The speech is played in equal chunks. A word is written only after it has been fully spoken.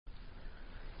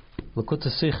L'kutei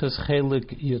Sichos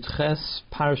Chelek Yudches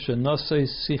Parsha Nasso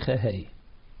Sicha Hey.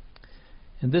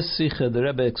 In this Sicha, the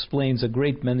Rebbe explains a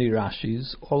great many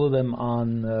Rashis, all of them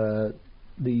on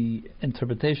the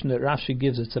interpretation that Rashi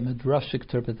gives. It's a midrashic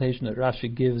interpretation that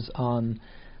Rashi gives on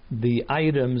the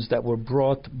items that were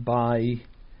brought by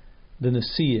the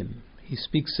Nesi'im. He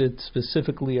speaks it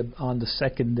specifically on the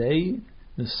second day,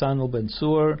 Nisan ben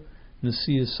Sur,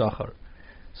 Nesi'im Sachar.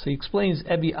 So he explains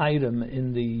every item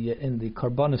in the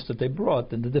karbanos that they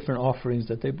brought, and the different offerings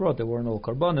that they brought. They weren't all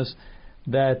karbanos.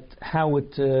 That how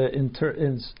it's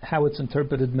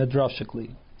interpreted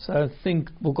midrashically. So I think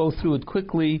we'll go through it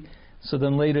quickly. So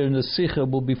then later in the Sikha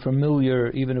we'll be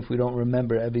familiar, even if we don't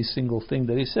remember every single thing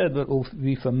that he said, but we'll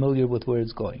be familiar with where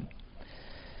it's going.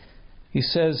 He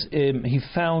says he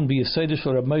found B'Yesodei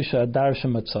Shel Rab Moshe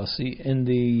Adarshan Matzasi in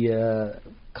the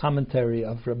commentary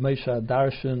of Rab Moshe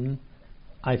Adarshan.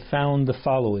 I found the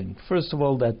following. First of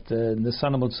all, that the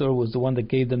son of Matzur was the one that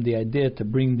gave them the idea to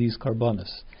bring these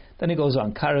karbanos. Then he goes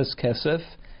on, Karas Kesef,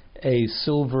 a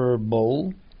silver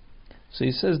bowl. So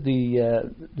he says the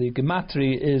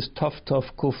gematria is Tov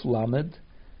Tov Kuf Lamed,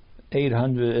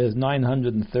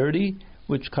 930,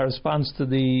 which corresponds to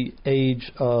the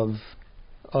age of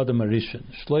Adam Arishan.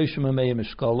 Shloshim Amei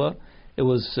Mishkala. It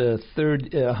was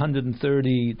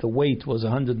 130. The weight was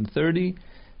 130.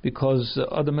 Because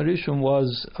Adam Arishan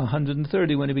was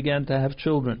 130 when he began to have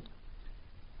children.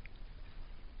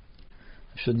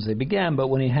 I shouldn't say began, but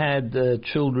when he had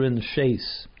children,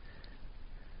 Shais.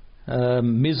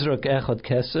 Mizrak Echad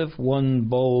Kesef, one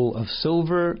bowl of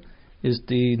silver, is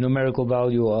the numerical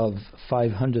value of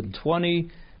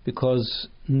 520, because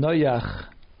Noach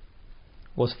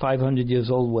was 500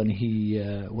 years old when he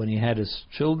had his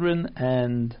children,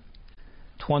 and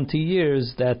 20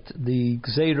 years that the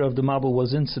Gzeira of the Mabul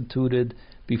was instituted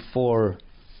before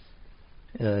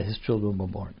his children were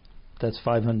born. That's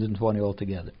 520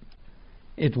 altogether.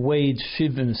 It weighed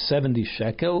 70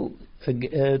 shekel,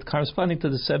 corresponding to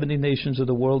the 70 nations of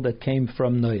the world that came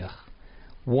from Noach.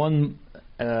 One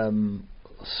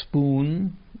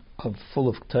spoon full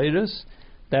of Torahs,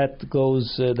 that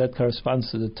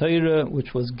corresponds to the Torah,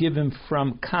 which was given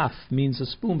from kaf, means a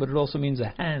spoon, but it also means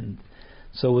a hand.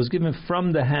 So it was given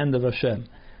from the hand of Hashem.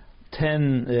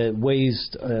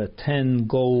 10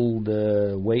 gold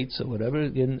weights or whatever.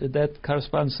 That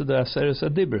corresponds to the Aseres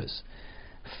Adibris.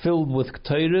 Filled with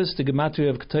Ketores. The gematria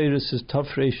of Ketores is Tov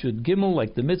Reish Yud Gimel,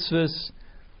 like the mitzvahs,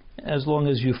 as long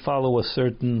as you follow a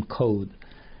certain code.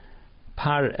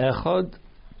 Par Echad,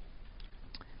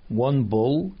 one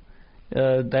bull.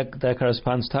 That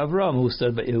corresponds to Avram,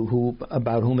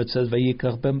 about whom it says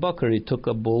Vayikach ben Bakar. He took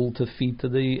a bull to feed to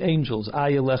the angels.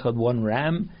 Ayel Echad, one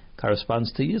ram,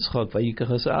 corresponds to Yitzchak. Vayikach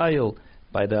is Ayel.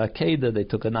 By the Akedah, they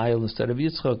took an Ayel instead of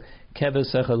Yitzchak.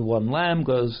 Keves Echad, one lamb,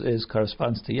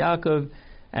 corresponds to Yaakov,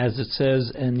 as it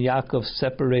says, and Yaakov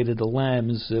separated the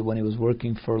lambs when he was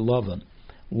working for Lavan.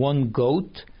 One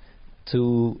goat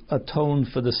to atone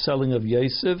for the selling of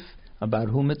Yosef, about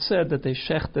whom it said that they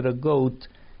shechted a goat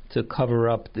to cover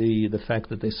up the fact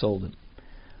that they sold him.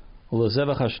 For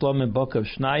the Shlomim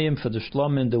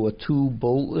there were two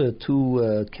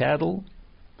cattle.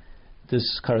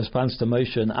 This corresponds to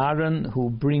Moshe and Aaron, who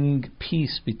bring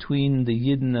peace between the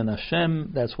Yidden and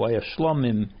Hashem. That's why a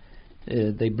Shlomim,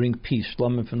 they bring peace.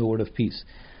 Shlomim from the word of peace.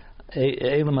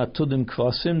 Elam Atudim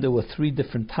Kvasim, there were three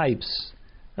different types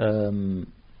of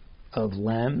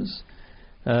lambs.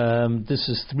 This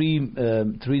is three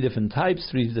different types,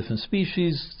 three different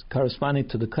species, corresponding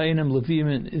to the Kainim,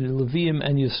 Leviim,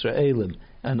 and Yisraelim,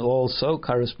 and also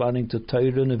corresponding to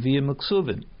Torah, Nevi'im, and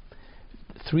Ksuvim.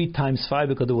 3 times 5,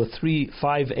 because there were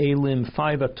 5 Elim,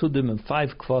 5 Atudim, and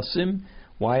 5 Kvasim.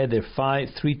 Why are there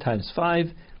 3 times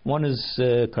 5? One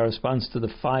corresponds to the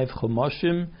 5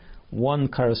 Chumoshim. One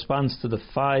corresponds to the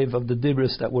 5 of the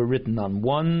Dibris that were written on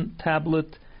one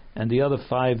tablet, and the other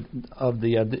 5 of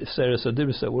the Seres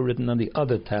Adibris that were written on the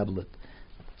other tablet.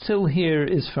 Till here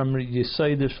is from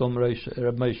Yesodei Shel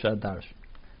Rab Moshe Adarshan.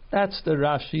 That's the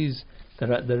Rashis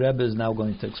that the Rebbe is now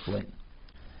going to explain.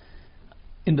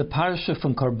 In the Parsha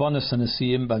from Karbonos and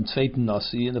Nesi'im by Zweiten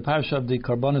Nasi, in the Parsha of the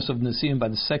Karbonos of Nesi'im by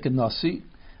the second Nasi,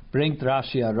 bringt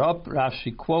Rashi Arab.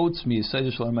 Rashi quotes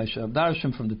Yesodei Shel Rab Moshe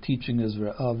Adarshan from the teachings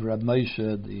of Rab Moshe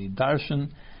the Darshan,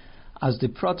 as the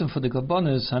pratim for the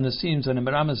karbonos, Hanesims and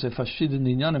Emiramas Efashidin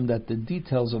Inyanim, that the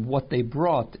details of what they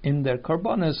brought in their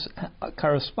karbonos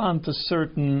correspond to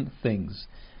certain things.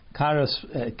 Karas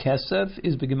Kesef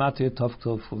is Begimatia Tov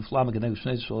Tov Flamak and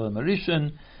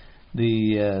Marishan.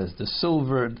 The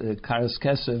silver, the Karas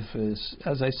Kesef is,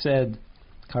 as I said,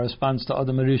 corresponds to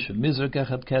Adam Arishan. Mizrak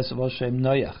Echad Kesef Hashem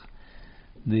Noach.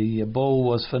 The bowl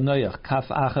was for Noach. Kaf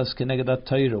achas keneged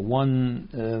Torah.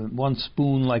 One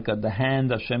spoon like the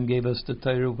hand Hashem gave us the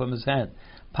Torah from His hand.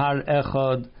 Par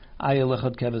echad ayel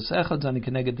echad keves echad. And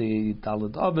keneged the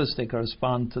Daled Avos. They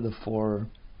correspond to the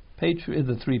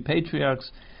three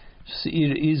patriarchs.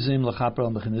 Seir izim lechaper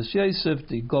on the Chinas Yosef.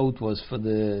 The goat was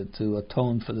to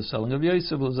atone for the selling of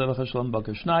Yosef. L'zevach Hashalom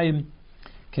bakar shnayim.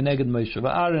 Keneged Moshe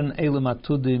v'Aaron. Elam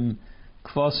atudim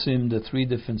kvasim. The three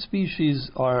different species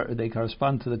they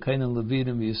correspond to the Canaan,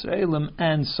 Levitim, Yisraelim,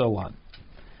 and so on.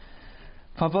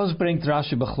 Favos bringt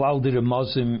Rashi b'chlal di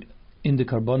remazim in the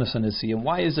Karbonos and Nesi'im.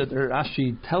 Why is it that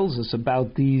Rashi tells us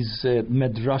about these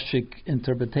medrashic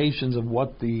interpretations of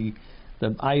what the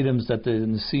items that the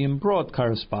Nesi'im brought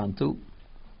correspond to?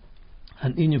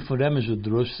 And inyan for remez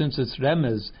udrush, since it's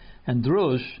remez and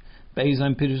drush,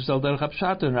 beizayim pirush al derech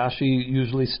hapshat, and Rashi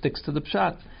usually sticks to the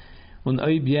pshat.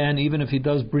 And even if he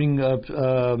does bring up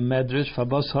medrash,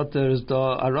 Fabos Hatter is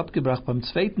da arabgebracht beim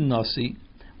zweiten Nasi.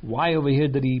 Why over here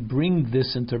did he bring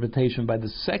this interpretation by the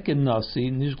second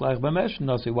Nasi? Nicht gleich beim ersten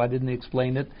Nasi. Why didn't he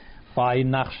explain it by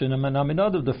Nachshin and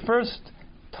Aminadav, the first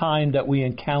time that we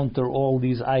encounter all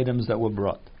these items that were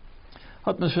brought?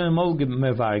 So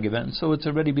it's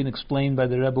already been explained by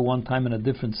the Rebbe one time in a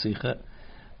different Sikha,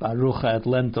 Barucha at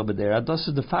length over there. Das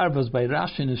ist the Farvas by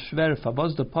Rashi is schwer.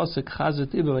 Fabos the pasuk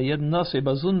chazet iber vayed nasi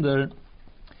bazunder.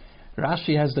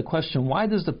 Rashi has the question: why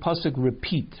does the pasuk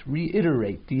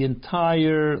reiterate the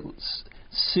entire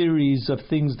series of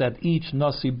things that each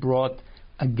nasi brought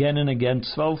again and again,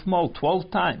 12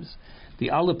 times?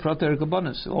 The alle prater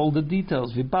kabanos, all the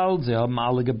details. Vibald ze haben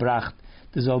alle gebracht.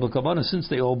 Dieselbe kabanos, since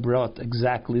they all brought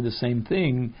exactly the same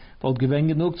thing. Volt gewen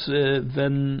genug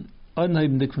when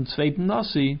unheimlich from zweiten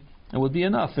Nasi, it would be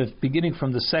enough if beginning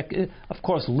from the second, of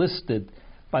course listed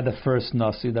by the first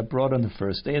Nasi that brought on the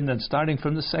first day, and then starting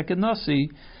from the second Nasi,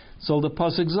 so the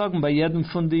pasuk sagen by jedem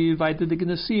von die weiterdige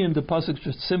Nesi'im, the pasuk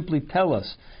should simply tell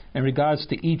us in regards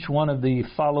to each one of the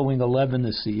following 11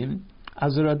 Nesi'im,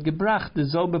 as hat gebracht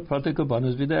dieselbe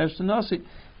Protokobanos wie der erste Nasi,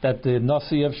 that the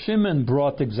Nasi of Shimon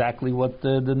brought exactly what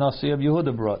the Nasi of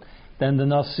Yehuda brought. Then the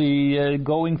Nasi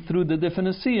going through the different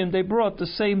Nesi'im, they brought the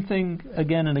same thing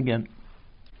again and again,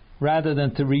 rather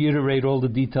than to reiterate all the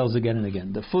details again and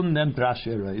again. The Fun nimmt Rashi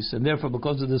arais, and therefore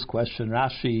because of this question,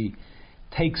 Rashi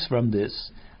takes from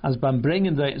this, as beim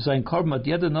Bringen sein Korban hat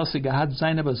jeder Nasi gehad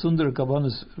seine besondere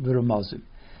Karbonos v'ramazim,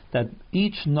 that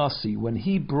each Nasi, when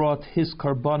he brought his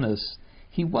Karbonos,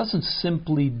 he wasn't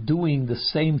simply doing the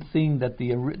same thing that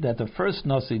the first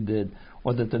Nasi did,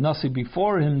 or that the Nasi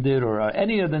before him did, or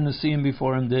any of the Nesi'im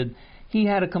before him did. He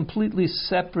had a completely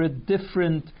separate,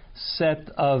 different set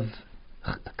of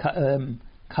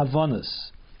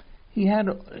kavanas.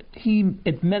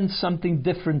 It meant something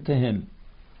different to him.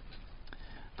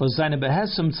 Something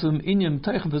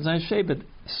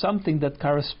that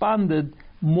corresponded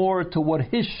more to what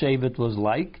his shevet was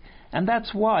like, and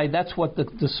that's what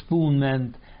the spoon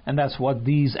meant, and that's what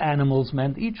these animals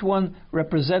meant. Each one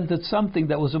represented something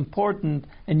that was important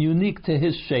and unique to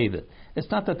his shevet.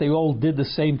 It's not that they all did the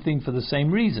same thing for the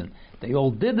same reason. They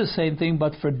all did the same thing,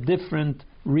 but for different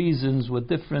reasons with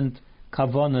different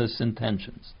kavanas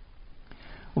intentions.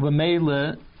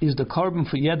 Ubamela is the carbon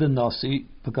for yeda nasi,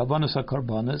 for kavanas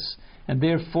ha-karbanas, and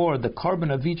therefore the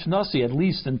carbon of each nasi, at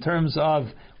least in terms of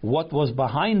what was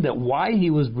behind it, why he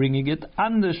was bringing it,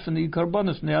 anders from the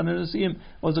karbanas from the other Nesi'im,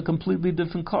 was a completely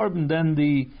different carbon than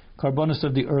the karbanas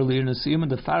of the earlier Nesi'im,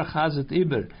 and the far chazet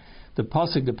iber, the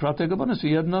pasuk, the prater karbanas,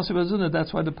 yed nasi bazuna.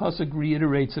 That's why the pasuk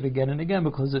reiterates it again and again,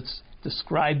 because it's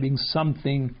describing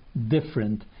something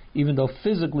different, even though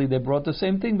physically they brought the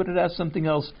same thing, but it has something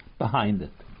else behind it.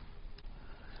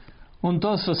 Und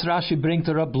das, was Rashi bringt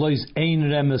up, bloß ein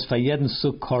remes for jeden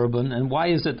Suk carbon. And why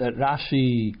is it that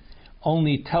Rashi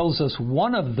only tells us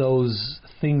one of those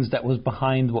things that was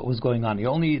behind what was going on? He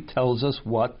only tells us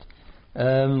what,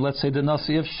 let's say the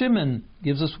Nasi of Shimon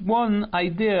gives us one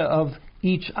idea of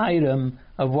each item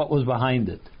of what was behind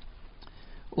it.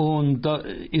 Und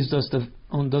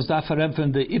das da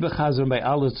verempfen the Ibechazer by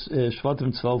alles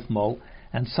Shvatim 12 Mal,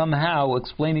 and somehow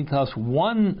explaining to us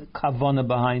one kavana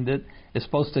behind it is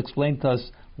supposed to explain to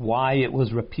us why it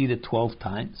was repeated 12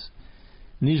 times.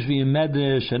 Nishvi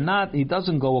Medrash and not, he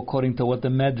doesn't go according to what the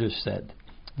Medrash said.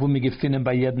 The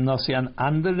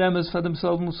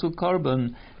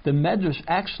Medrash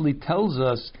actually tells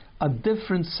us a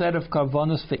different set of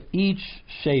karvanos for each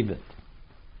shevet.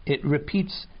 It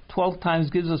repeats 12 times,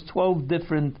 gives us 12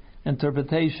 different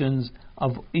interpretations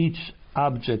of each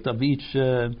object, of each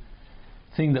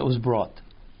thing that was brought.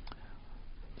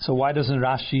 So why doesn't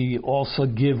Rashi also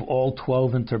give all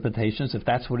 12 interpretations? If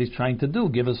that's what he's trying to do,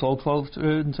 give us all 12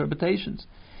 interpretations.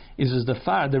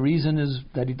 The reason is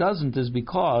that he doesn't is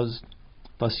because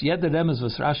was jeder Remes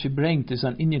was Rashi bringt is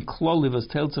an inyan kloli was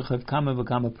teilt sich auf kama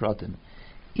v'kama pratim.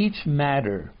 Each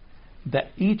matter, that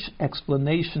each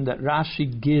explanation that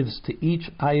Rashi gives to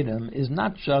each item is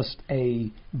not just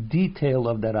a detail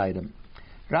of that item.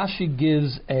 Rashi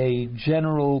gives a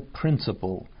general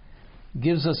principle,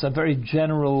 gives us a very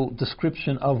general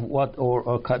description of what,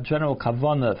 or general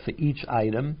kavana for each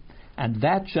item, and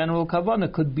that general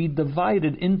kavana could be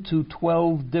divided into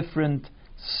 12 different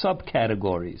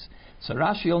subcategories. So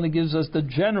Rashi only gives us the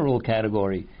general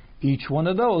category. Each one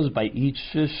of those, by each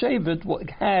shevet,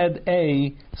 had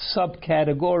a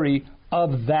subcategory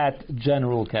of that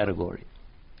general category.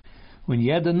 When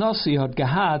Yeda Nasi had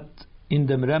gehat in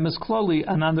the Remes Kloli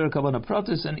an andere Kavana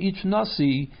Pratis, and each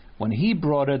Nasi, when he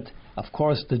brought it, of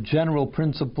course the general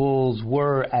principles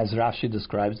were as Rashi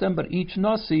describes them, but each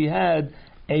Nasi had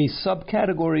a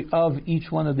subcategory of each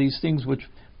one of these things which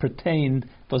pertained,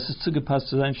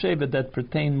 that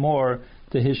pertained more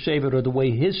to his shevet, or the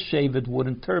way his shevet would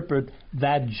interpret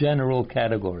that general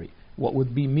category. What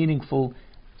would be meaningful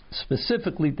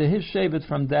specifically to his shevet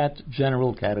from that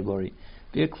general category.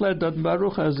 The Ekler Dot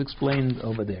Baruch has explained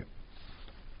over there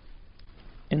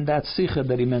in that sicha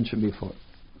that he mentioned before.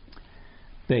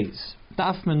 Base.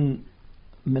 However,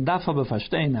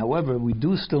 we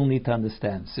do still need to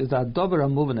understand.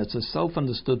 It's a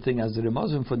self-understood thing as the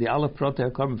Ramazim for the Allah Proter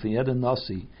Karban for Yed and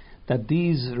Nasi, that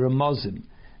these Ramazim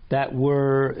that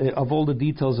were of all the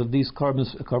details of these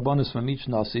carbonis from each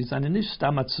Nasis and in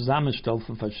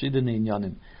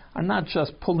are not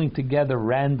just pulling together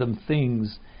random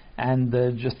things and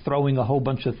just throwing a whole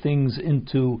bunch of things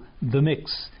into the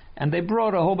mix. And they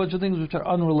brought a whole bunch of things which are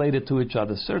unrelated to each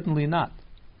other. Certainly not.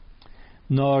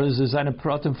 Nor is it a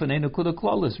pratim for nekuda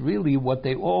klalis. Really, what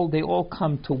they all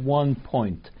come to one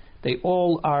point. They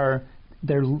all are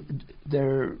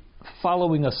they're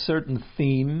following a certain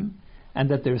theme, and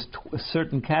that there's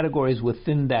certain categories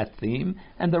within that theme,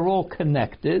 and they're all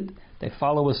connected. They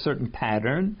follow a certain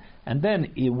pattern, and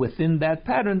then within that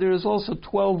pattern there is also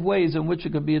 12 ways in which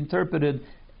it could be interpreted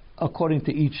according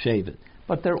to each shevet.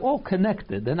 But they're all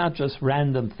connected. They're not just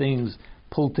random things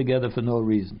pulled together for no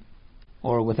reason,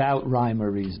 or without rhyme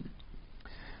or reason.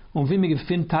 As we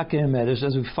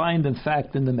find in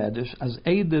fact in the Medrash, as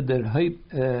Eide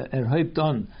Hebt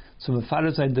on some of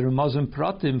the Ramazim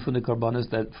Pratim from the Karbanas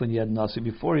that from Yed Nasi,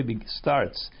 before he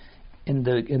starts, in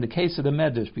the case of the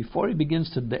Medrash, before he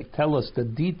begins to tell us the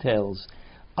details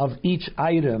of each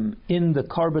item in the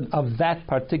carbon of that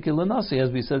particular Nasi,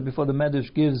 as we said before, the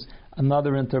Medrash gives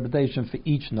another interpretation for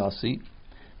each Nasi.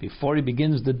 Before he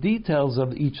begins the details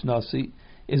of each Nasi,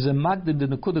 is a magdid the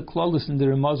nekuda klolis in the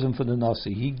Ramazim for the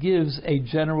Nasi. He gives a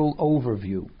general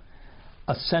overview,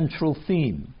 a central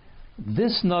theme.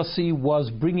 This Nasi was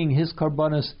bringing his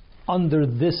karbanis under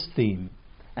this theme,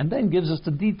 and then gives us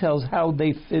the details how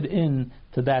they fit in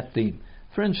to that theme.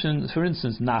 For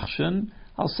instance, Nachshon,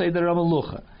 I'll say the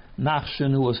Ramalucha.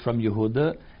 Nachshon, who was from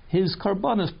Yehuda, his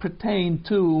karbanis pertain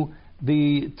to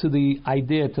the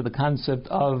idea, to the concept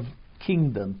of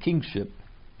kingship.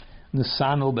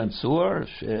 Nisanel ben Sur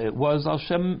was Al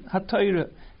Shem HaTorah.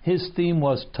 His theme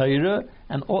was Torah,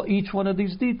 and each one of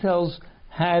these details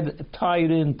had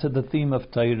tied into the theme of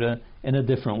Torah in a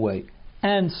different way,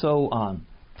 and so on.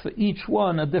 For each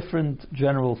one, a different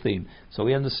general theme. So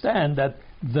we understand that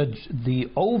the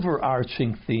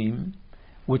overarching theme,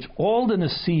 which all the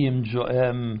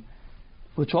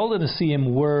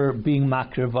Nesi'im were being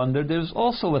makriv under, there's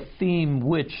also a theme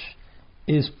which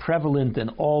is prevalent in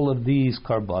all of these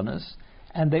karbanas,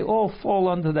 and they all fall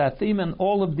under that theme, and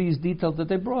all of these details that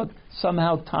they brought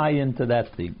somehow tie into that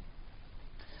theme.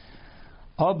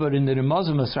 But in the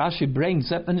Ramazim, as Rashi brings,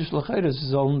 but in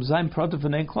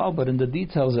the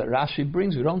details that Rashi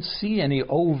brings, we don't see any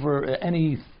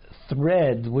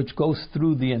thread which goes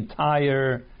through the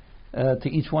entire to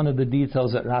each one of the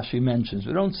details that Rashi mentions.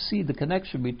 We don't see the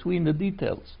connection between the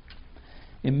details.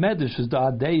 In Medrash,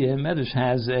 Medrash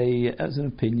has an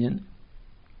opinion.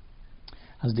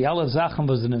 As the Allah Zachem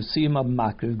was the Nesi'im of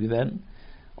Makriv given,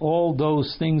 all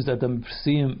those things that the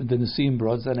Nesi'im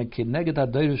brought, and a Kineged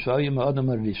HaDoirish Ha'oyim Ha'adam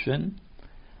HaRishon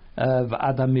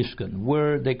V'Adam Mishkan,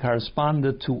 where they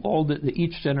corresponded to all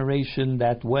each generation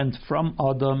that went from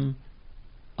Adam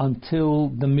until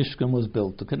the Mishkan was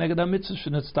built. The Kineged HaMitzvah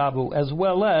Shenetstavu, as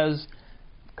well as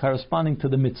corresponding to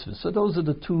the mitzvah. So those are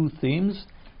the two themes: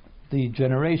 the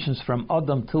generations from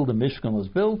Adam till the Mishkan was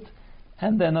built,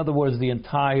 and then, in other words, the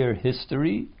entire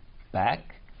history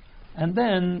back, and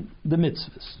then the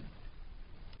mitzvahs.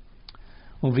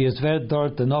 And as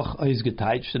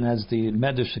the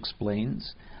Medrash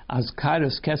explains, As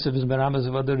Kairos Kesef is Meramas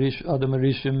of Adam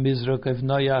Arishim Mizrak of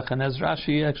Noach, and as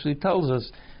Rashi actually tells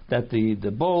us that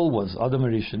the bowl was Adam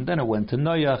Arishim, then it went to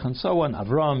Noach and so on,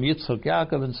 Avram, Yitzchak,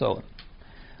 Yaakov, and so on.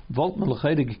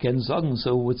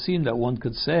 So it would seem that one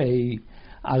could say,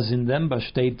 as in them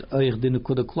besteht euch die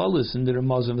Nekuda Klolis in the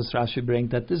Ramazim as Rashi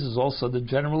brings, that this is also the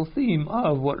general theme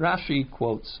of what Rashi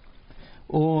quotes.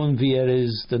 Und wie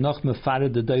is the noch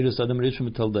mefared the Deirus Adam Rishon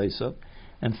Betel Deisa.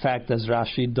 In fact, as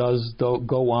Rashi does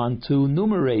go on to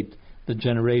enumerate the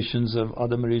generations of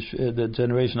Adam Rishon, the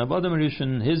generation of Adam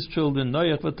Rishon, his children,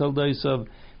 Noach Betel Deisa,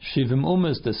 Shivim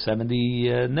Umas, the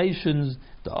 70 nations,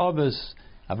 the Avos,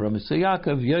 Avram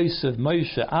Yaakov, Yosef,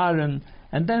 Moshe, Aaron,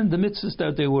 and then the mitzvahs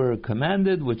that they were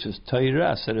commanded, which is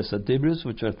Torah, Aseres Adibros,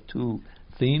 which are two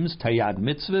themes, Taryag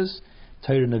mitzvahs,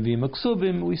 Torah Nevi'im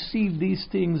Aksuvim. We see these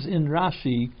things in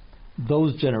Rashi,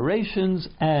 those generations,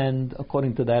 and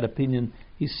according to that opinion,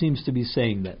 he seems to be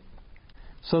saying that.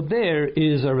 So there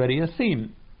is already a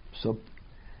theme. So,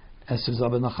 as is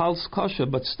Abinachal's Kasha,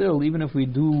 but still, even if we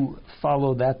do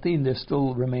follow that theme, there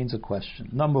still remains a question.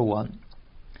 Number one,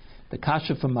 the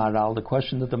Kasha from Maral, the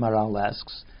question that the Maral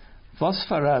asks, Was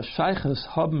fara Sheiches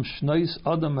haben Schneus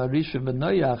Adam Arishim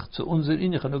B'Noach zu unser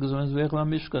Inich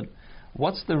Mishkan?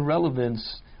 What's the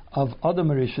relevance of Adam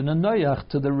Arishim and Noach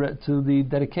to the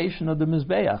dedication of the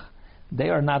Mizbeach? They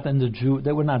are not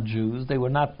they were not Jews. They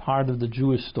were not part of the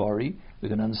Jewish story. We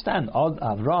can understand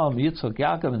Avram, Yitzchak,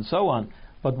 Yaakov, and so on.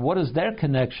 But what is their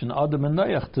connection, Adam and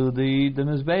Noach, to the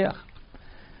Mizbeach?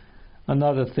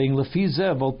 Another thing,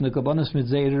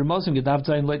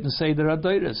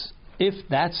 if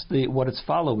that's what it's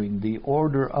following, the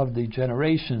order of the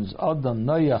generations, Adam,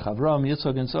 Noach, Avram,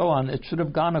 Yitzchak, and so on, it should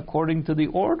have gone according to the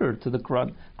order, to the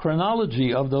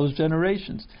chronology of those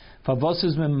generations. Why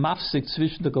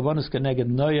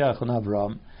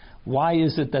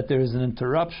is it that there is an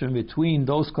interruption between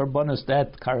those karbonos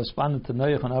that corresponded to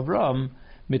Noach and Avram,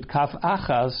 mit kaf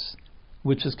achas,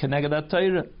 which is keneged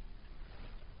Torah?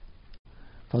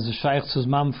 Why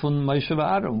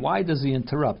does he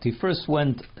interrupt? He first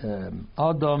went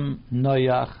Adam,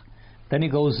 Noach, then he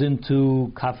goes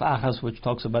into Kaf Achas, which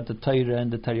talks about the Torah and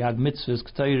the Taryag mitzvahs,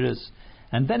 Torahs,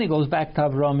 and then he goes back to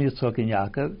Avram, Yitzchak, and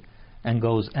Yaakov, and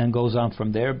goes on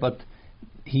from there. But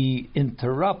he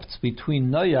interrupts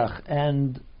between Noach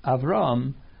and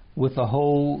Avram with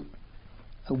all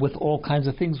kinds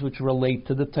of things which relate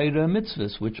to the Torah and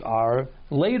mitzvahs, which are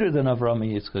later than Avram,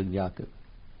 Yitzchak, and Yaakov.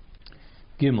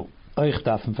 Gimel. Euch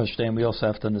darfen verstehen, we also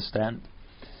have to understand.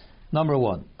 Number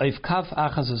one, if kaf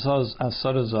achas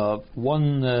asarazav,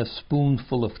 one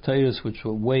spoonful of teirus which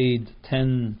were weighed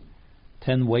 10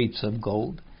 weights of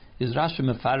gold, is Rashi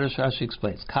Mefarish. Rashi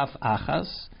explains, kaf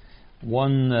achas,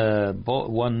 one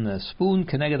spoon,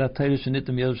 keneged ha-teirus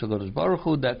shenitim Yerush HaKadosh Baruch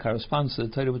Hu, that corresponds to the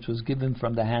Torah which was given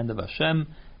from the hand of Hashem.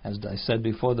 As I said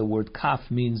before, the word kaf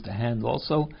means the hand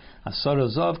also. Asara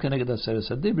zav keneged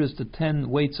aseres adibros, the 10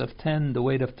 weights of 10, the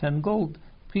weight of 10 gold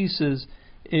pieces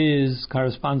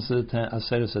corresponds to the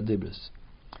aseres adibros.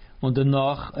 Und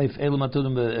danach, if elim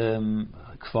atudim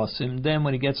kvasim, then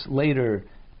when he gets later,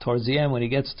 towards the end, when he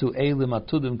gets to elim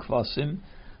atudim kvasim,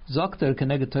 zakter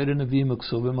keneged Torah Nevi'im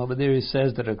Uksuvim, over there he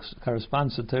says that it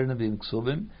corresponds to Torah Nevi'im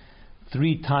Uksuvim.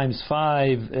 3 times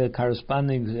 5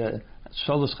 corresponding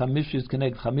Shalosh Chamishis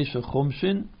Keneg Chamisha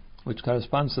Chumshin, which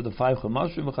corresponds to the 5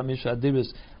 Chumashim, Chamisha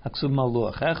Adibis Aksum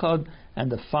Maluach Echad,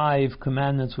 and the 5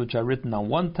 commandments which are written on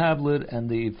one tablet, and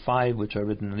the 5 which are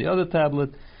written on the other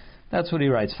tablet. That's what he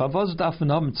writes. Favos dafen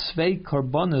haben zwei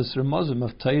karbonos remozim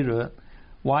of Torah.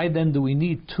 Why then do we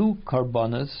need 2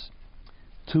 karbonos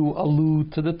to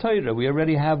allude to the Torah? We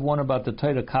already have one about the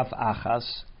Torah Kaf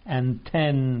Achas and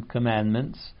 10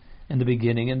 commandments in the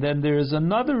beginning, and then there is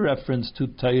another reference to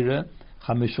Torah,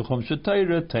 Chamisha Chumsha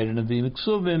Torah, Torah Nevi'im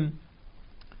Uksuvim.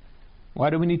 Why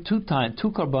do we need 2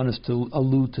 karbonos to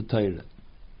allude to Torah?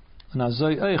 And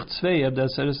Azoi Eich Tzvei of the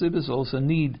Aseres Adibros also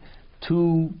need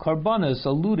 2 karbonos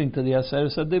alluding to the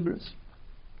Aseres Adibros.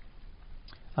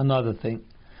 Another thing,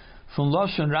 from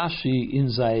Lashon Rashi in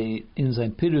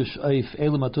sein Pirush Eif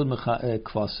Elim Atud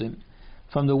Kvasim,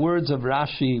 from the words of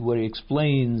Rashi where he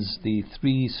explains the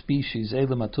 3 species,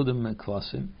 Elim Atudim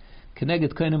Kvasim,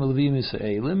 Keneged Kainim Levim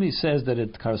Yisraelim, he says that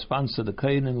it corresponds to the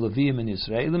Kainim Levim in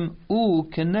Yisraelim, U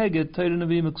Keneged Torah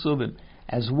Nevi'im Uksuvim,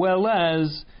 as well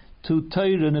as to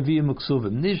Torah Nevi'im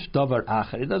Uksuvim, Nish Davar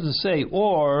Acher. It doesn't say,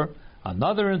 or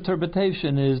another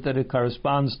interpretation is that it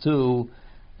corresponds to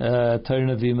Torah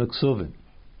Nevi'im Uksuvim.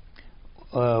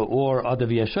 Or Adav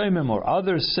Yashomim, or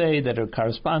others say that it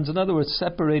corresponds. In other words,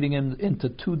 separating into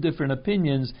 2 different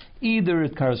opinions. Either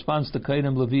it corresponds to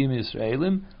Kainim Levim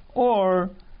Yisraelim, or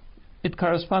it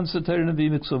corresponds to Torah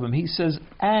Nevi'im Uksuvim. He says,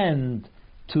 and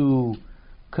to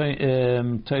Torah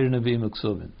Nevi'im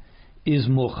Uksuvim. Is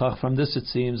Muchach, from this it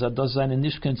seems, that does sein in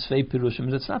Nishkan Tzvei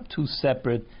Pirushim. It's not two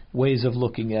separate ways of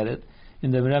looking at it.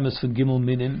 In the Remes von Gimel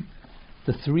Minim,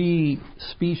 the three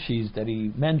species that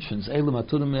he mentions, Elim,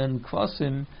 Atudim, and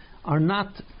Kvasim,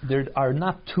 there are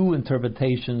not two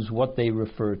interpretations what they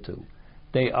refer to.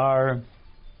 They are,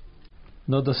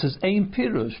 no, this is Ein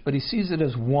Pirush, but he sees it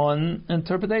as one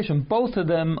interpretation. Both of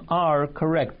them are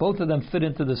correct. Both of them fit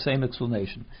into the same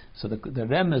explanation. So the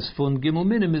Remes von Gimel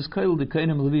Minim is Kail the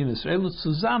Kainim Levim Israel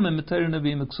Zusammen mit Torah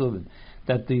Nevi'im Uksuvim.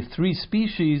 That the three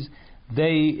species,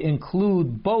 they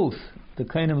include both the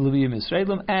Kainim Levim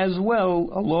Israelim as well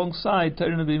alongside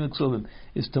Torah Nevi'im Uksuvim.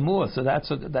 Is Tamur. So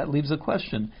that leaves a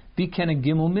question.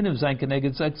 Gimel Minim Zayin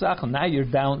Keneged Zayt Zachan. Now you're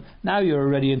down. Now you're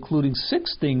already including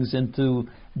 6 things into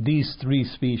these 3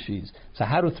 species. So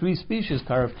how do 3 species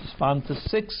correspond to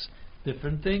 6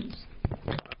 different things?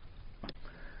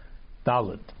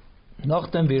 Dalet.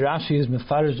 Nachdem wie Rashi is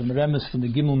mefarish the remes from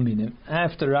the Gimel Minim.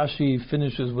 After Rashi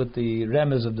finishes with the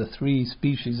remes of the 3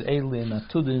 species, Elim,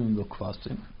 Atudim, and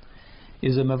Kvasim,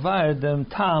 is a mevayer dem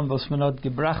tam was man hat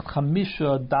gebracht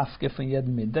chamisha dafke von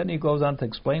jedem min. Then he goes on to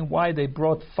explain why they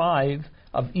brought 5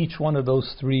 of each one of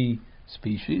those 3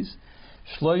 species.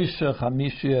 Shloisha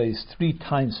chamisha is 3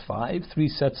 times 5, 3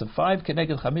 sets of 5.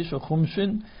 Keneged chamisha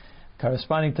chumshin,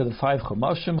 corresponding to the 5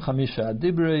 chumashim. Chamisha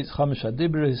adibres,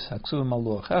 haksuvim al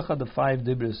luachecha, the 5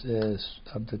 dibres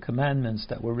of the commandments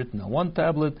that were written on one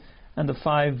tablet, and the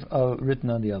 5 written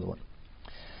on the other one.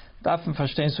 Davon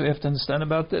verstehen, so we have to understand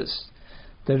about this.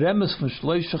 The Remes von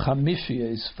Shloisha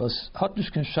Chamishia is was hat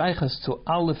nicht kein Scheiches zu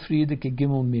alle friedige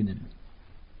Gimel Minim.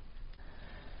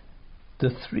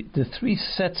 The 3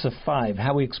 sets of 5,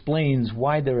 how he explains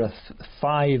why there are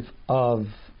 5 of,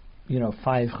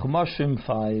 5 Chumashim,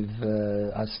 5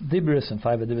 Asdibris, and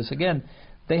 5 Adibris again,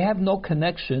 they have no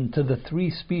connection to the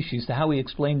 3 species, to how he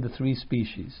explained the 3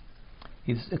 species.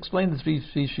 He's explained the 3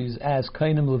 species as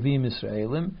Kainim Levim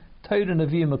Israelim, Torah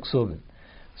Nevi'im Uksuvim.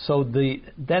 So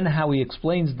then how he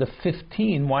explains the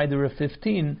 15, why there are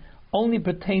 15, only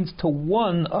pertains to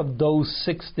one of those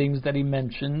 6 things that he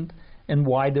mentioned, and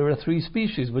why there are 3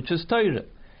 species, which is Torah.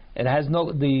 It has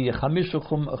no, the Chamish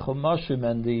Chumashim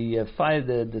and the 5,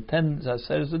 the 10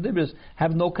 Aseres Adibris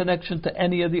have no connection to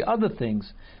any of the other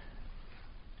things.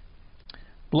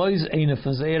 Blois Einef,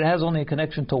 it has only a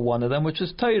connection to one of them, which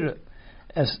is Torah.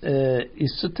 As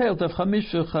is zerteilt of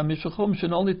Chamisha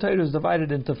Chumshin, only Torah is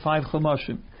divided into 5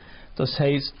 Chumashim. Das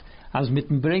heißt, as mit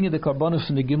dem Bringen der Karbonos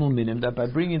von the Gimel Minim, that by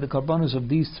bringing the Karbonos of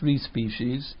these 3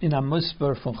 species in a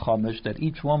Musper von Chamish, that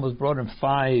each one was brought in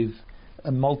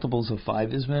 5 multiples of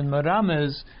 5, is when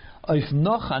Merames auf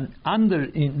noch an ander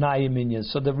Nesi'im.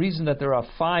 So the reason that there are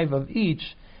 5 of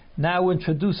each now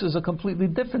introduces a completely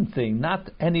different thing, not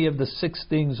any of the 6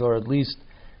 things, or at least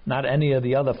not any of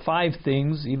the other 5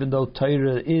 things, even though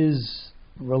Torah is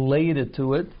related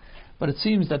to it. But it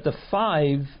seems that the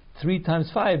 5, 3 times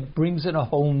 5, brings in a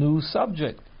whole new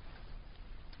subject.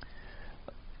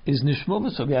 Is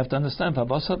nishmuv, so we have to understand.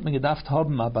 Was hat man gedacht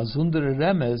haben, a besondere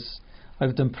Remes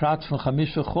auf dem Prat von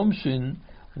Chamisha Chumshin?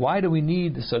 Why do we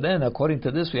need? So then, according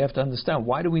to this, we have to understand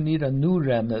why do we need a new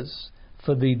Remes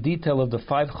for the detail of the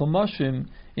 5 Chumashim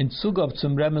in Zugav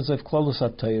zum Remes of Klolos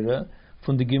HaTorah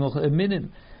from the Gimel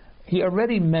Minim. He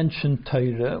already mentioned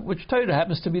Torah, which Torah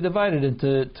happens to be divided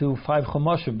into 5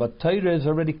 Chumashim, but Torah is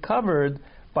already covered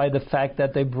by the fact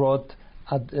that they brought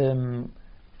Atudim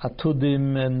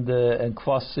and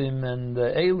Kvasim and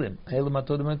Elim,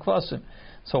 Atudim and Kvasim.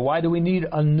 So why do we need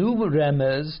a new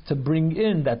Remez to bring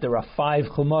in that there are 5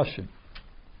 Chumashim?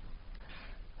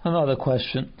 Another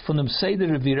question. From the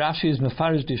Seder wie Rashi is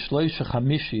mefarish di shloisha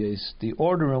chamishiyos, the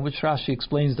order in which Rashi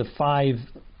explains the 5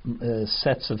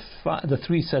 sets of 5, the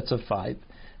 3 sets of 5.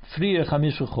 Frier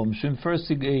chamisha chumshim. First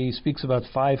he speaks about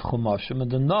 5 chumashim,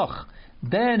 and the noch.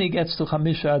 Then he gets to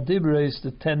chamisha adibres, the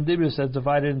 10 dibres that's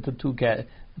divided into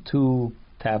 2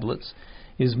 tablets.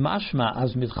 Is mashma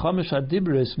as mit chamish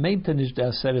adibres meintenish de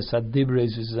aseres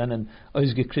adibres is einen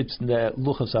ausgekritzt in der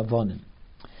luchas avonim.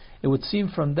 It would seem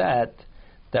from that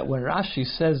when Rashi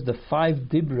says the 5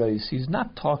 dibros, he's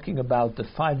not talking about the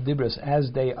 5 dibros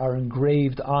as they are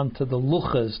engraved onto the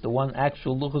luchas, the one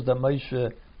actual luchas that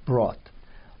Moshe brought.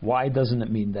 Why doesn't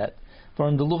it mean that? For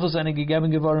the luchas are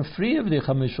gegeben geworden free of the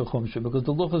chamisha chumshim, because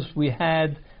the luchas we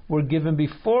had were given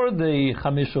before the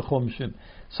chamisha chumshim.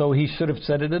 So he should have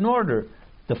said it in order.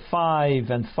 The 5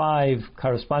 and 5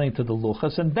 corresponding to the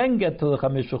luchas, and then get to the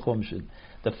chamisha chumshim.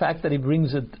 The fact that he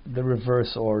brings it the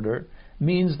reverse order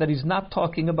means that he's not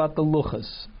talking about the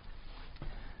luchas.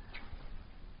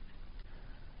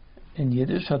 in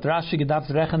Yiddish hat Rashi gedacht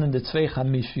rechnen the zwei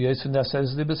chamishiyos, and that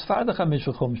says the besfar the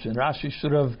chamisha chumshin. Rashi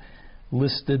should have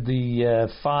listed the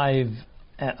 5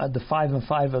 and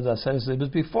 5 of the says it was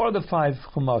before the 5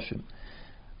 chumashim.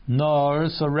 Nor,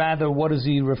 so rather, what is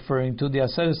he referring to? The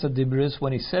Aseres HaDibris,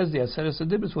 when he says the Aseres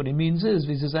HaDibris, what he means is,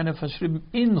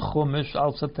 in Chumash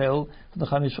al Satel, the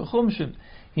Chamish Chumshim.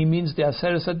 He means the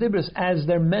Aseres HaDibris as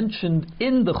they're mentioned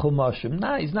in the Chumashim.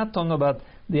 Nah, he's not talking about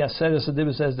the Aseres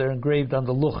HaDibris as they're engraved on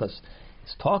the Luchas.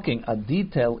 He's talking a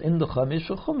detail in the Chamish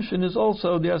Chumshim is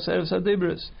also the Aseres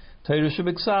HaDibris. Torah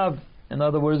Shebiksav. In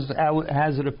other words,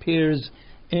 as it appears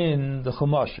in the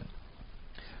Chumashim.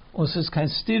 Und es kein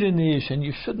Stirinisch, and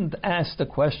you shouldn't ask the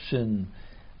question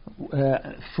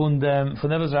von dem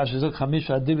was Rashi sagt, Chamish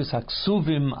HaDibris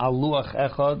haksuvim al luach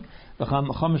echad,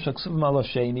 v'chamish haksuvim al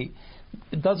hasheni.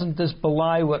 Doesn't this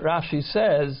belie what Rashi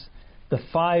says? The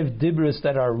 5 dibris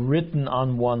that are written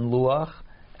on one luach,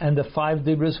 and the 5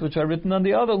 dibris which are written on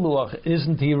the other luach.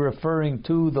 Isn't he referring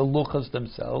to the luchas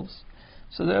themselves?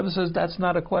 So the Rebbe says that's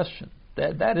not a question.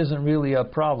 That isn't really a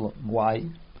problem. Why?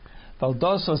 Weil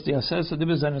das, was die Aseres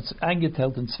HaDibris and it's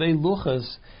eingeteilt in 2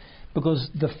 luchas, because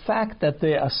the fact that the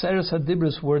Aseres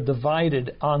HaDibris were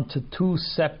divided onto 2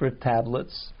 separate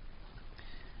tablets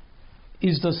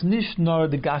is das nicht nur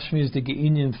the Gashmis, the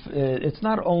Ge'inyan. It's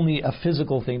not only a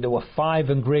physical thing. There were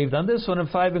 5 engraved on this one and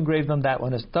 5 engraved on that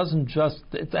one. It doesn't just.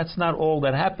 That's not all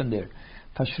that happened there.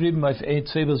 Verschrieben auf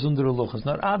 2 besondere luchas.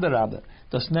 Nor aderabber.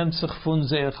 Das nennt sich von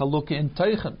sehr Chaluke in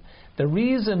Teuchen. The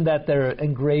reason that they're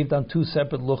engraved on 2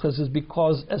 separate luchas is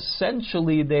because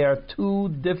essentially they are 2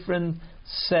 different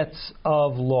sets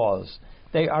of laws.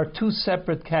 They are 2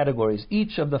 separate categories.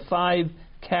 Each of the 5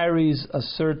 carries a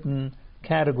certain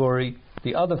category.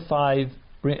 The other 5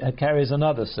 carries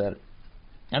another set.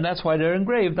 And that's why they're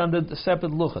engraved on the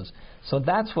separate luchas. So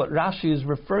that's what Rashi is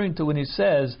referring to when he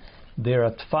says there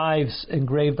are 5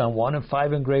 engraved on one and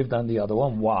 5 engraved on the other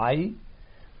one. Why?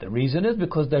 The reason is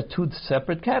because they're 2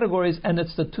 separate categories, and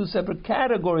it's the 2 separate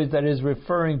categories that he's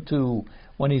referring to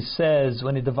when he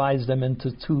divides them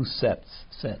into 2 sets.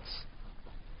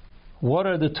 What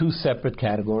are the 2 separate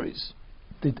categories?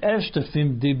 The erste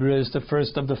 5 dibres, the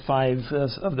first of the 5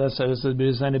 of the Aseres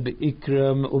HaDibris, and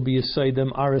beikram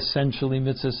ubiyisoidem are essentially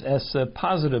mitzvahs as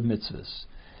positive mitzvahs,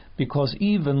 because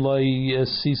even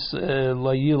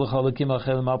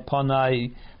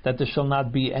that there shall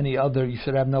not be any other, you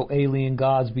should have no alien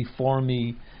gods before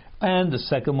me. And the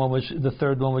second one, the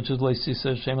third one, which is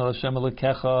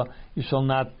you shall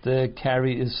not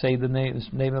say the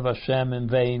name of Hashem in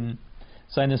vain.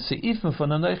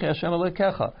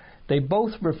 They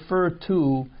both refer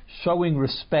to showing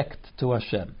respect to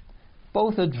Hashem.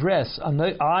 Both address,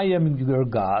 I am your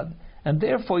God, and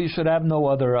therefore you should have no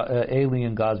other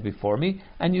alien gods before me,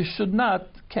 and you should not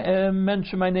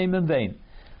mention my name in vain.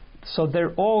 So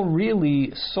they're all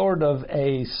really sort of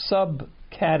a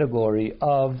subcategory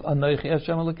of Anochi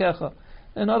Hashem Elokecha.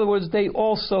 In other words, they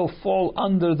also fall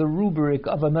under the rubric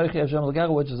of Anochi Hashem Elokecha,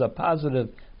 which is a positive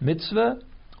mitzvah,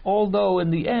 although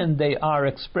in the end they are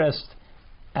expressed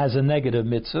as a negative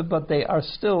mitzvah, but they are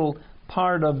still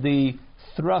part of the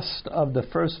thrust of the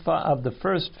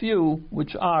first few,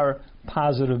 which are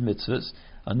positive mitzvahs.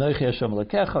 Anochi Hashem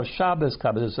Elokecha, Shabbos,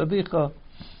 Kabbalas Avicha.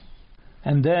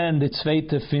 And then the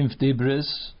zweite 5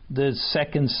 dibris, the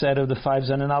second set of the 5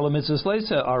 Zananala mitzvahs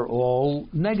later, are all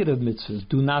negative mitzvahs.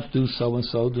 Do not do so and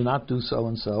so, do not do so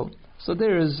and so. So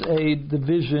there is a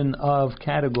division of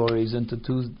categories into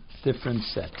 2 different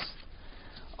sets.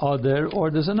 Or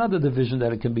there's another division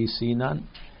that it can be seen on.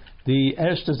 The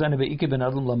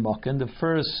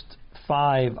first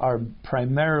 5 are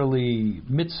primarily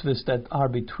mitzvahs that are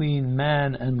between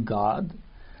man and God.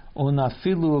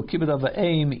 Unafilu kibbud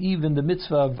aim, even the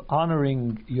mitzvah of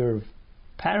honoring your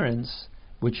parents,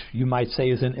 which you might say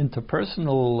is an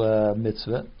interpersonal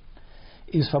mitzvah,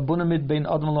 is verbunden mit bein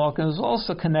Adam und is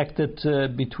also connected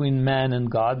between man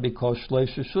and God, because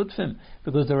shloisha shutfim,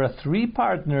 because there are 3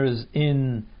 partners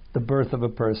in the birth of a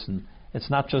person. It's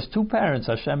not just 2 parents.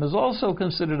 Hashem is also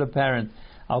considered a parent.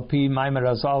 Al pi Maimer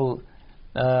Azal,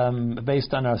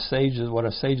 based on our sages, what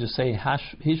our sages say,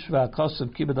 Hishva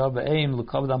Kosev Kibbud Aim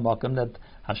L'Kavod HaMakom, that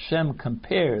Hashem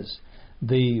compares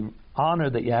the honor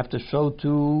that you have to show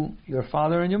to your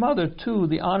father and your mother to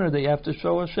the honor that you have to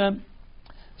show Hashem.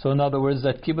 So in other words,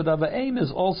 that Kibbud Aim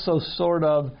is also sort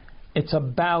of, it's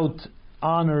about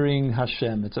honoring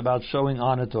Hashem. It's about showing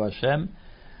honor to Hashem.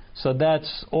 So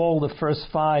that's all the first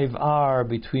 5 are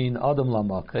between Adam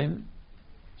Lamakim,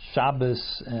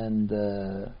 Shabbos and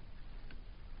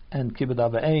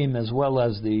Kibbud Aim, as well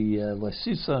as the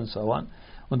Lesisa and so on.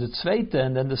 And the zweite,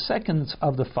 and then the second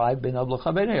of the 5, ben ablo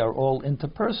chaveri, are all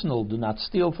interpersonal. Do not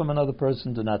steal from another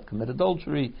person, do not commit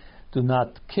adultery, do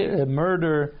not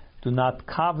murder, do not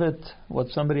covet what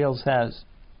somebody else has.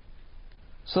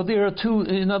 So there are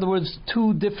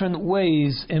two different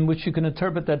ways in which you can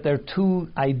interpret that there are two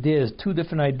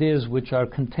different ideas which are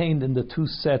contained in the two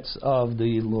sets of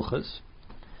the luchas.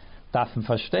 Dafen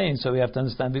verstehen, so we have to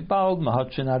understand v'bald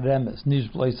mahachin aremes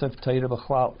nish b'leisav teira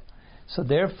b'chlal. So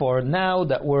therefore, now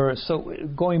that we're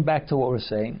going back to what we're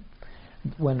saying,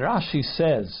 when Rashi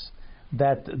says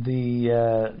that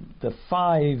the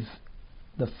five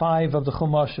of the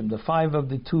Chumashim, the 5 of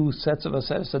the 2 sets of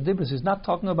Aseres Adibris, he's not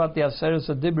talking about the Aseres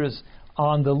Adibris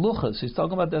on the Luchas. He's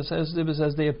talking about the Aseres Adibris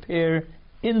as they appear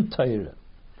in Torah.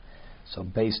 So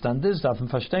based on this,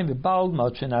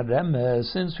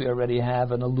 since we already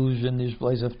have an allusion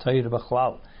of Torah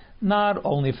b'chlal, not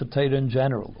only for Torah in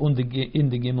general, in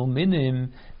the Gimel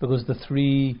Minim, because the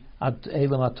 3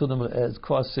 Elam Atudim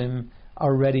Kosim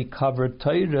already covered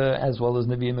Torah, as well as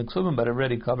Nevi'im and Ksubim, but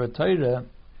already covered Torah.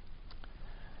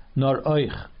 Nor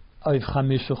oich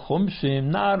chamisha chumshim.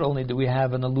 Not only do we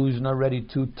have an allusion already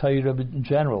to Torah in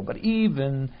general, but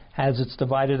even as it's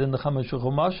divided in the chamisha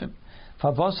chumashim.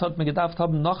 Favos hat me gedacht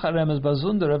haben noch aremes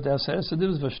bazunder of the aseres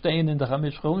adibros verstehen in the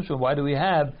chamisha chumashim.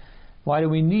 Why do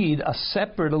we need a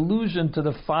separate allusion to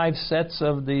the 5 sets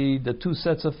of the 2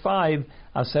 sets of 5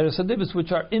 aseres adibros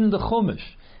which are in the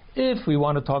chumash? If we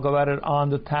want to talk about it on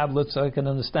the tablet, so I can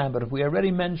understand. But if we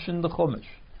already mentioned the chumash,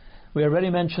 we already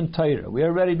mentioned Torah, we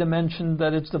already mentioned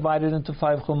that it's divided into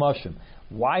 5 chumashim,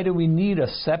 why do we need a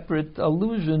separate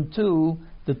allusion to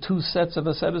the 2 sets of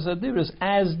Aseres Adibros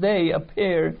as they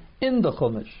appear in the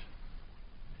chumash?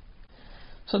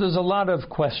 So there's a lot of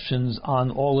questions on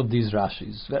all of these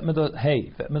Rashis. So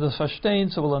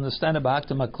we'll understand about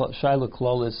Shaila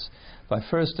Klolis by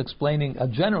first explaining a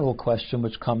general question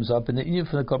which comes up in the Iyuf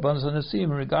for the Karbonos and Nesi'im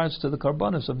in regards to the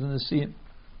Karbonos of the Nesi'im.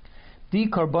 Die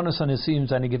Karbonos and Nesi'im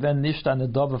seine gewähren nicht an der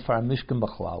Dove für Mishkan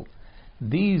B'chlal.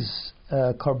 These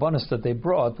Karbonos that they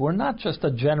brought were not just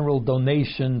a general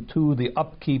donation to the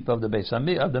upkeep of the base of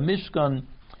the Mishkan,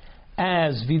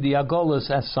 as Vidi Agolos,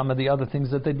 as some of the other things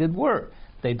that they did were.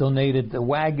 They donated the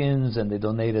wagons and they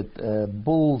donated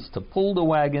bulls to pull the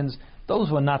wagons. Those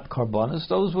were not Karbonos.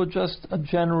 Those were just a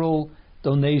general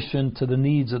donation to the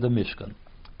needs of the Mishkan.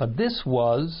 But this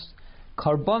was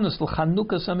Karbonos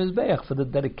l'chanukas ha-mizbeach, for the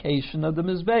dedication of the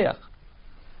Mizbeach.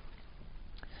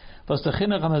 Was der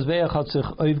Chinuch ha-Mizbeach hat sich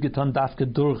aufgetan dafke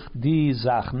durch die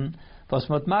Sachen, was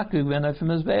mat makrig wenn auf dem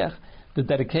Mizbeach. The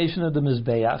dedication of the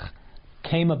Mizbeach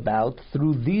came about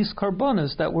through these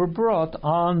Karbonos that were brought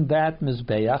on that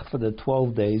Mizbeach for the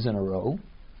 12 days in a row.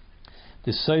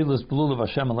 The soilus blul of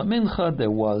Hashem ala mincha,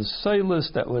 there was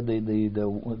soilus, that were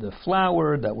the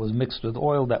flour that was mixed with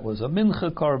oil, that was a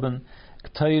mincha carbon.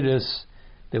 K'tairis,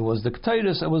 there was the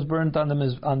k'tairis that was burnt on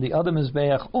the other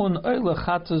mizbeach, oila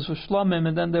chatas v'shlamim,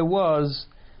 and then there was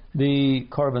the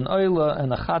carbon oila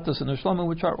and the chatas and the shlamim,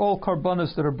 which are all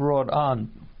karbonos that are brought on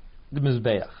the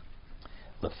mizbeach.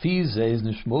 Lefize is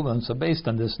nishmuvan. So based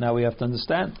on this, now we have to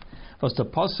understand. Was the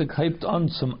pasuk hyped on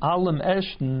some alam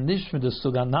eshten nishmid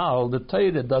suganal? The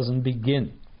Torah doesn't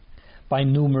begin by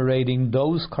enumerating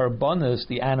those karbonos,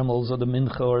 the animals of the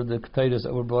mincha or the k'tairis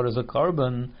that were brought as a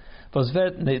carbon. Those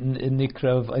are the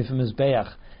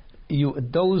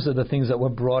things that were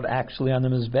brought actually on the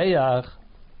Mizbeach.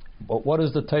 But what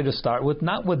does the Torah start with?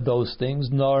 Not with those things,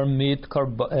 nor mit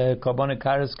karbon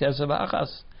kares kesev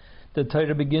achas. The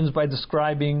Torah begins by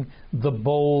describing the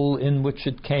bowl in which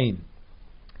it came.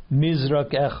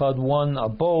 Mizrak echad, one, a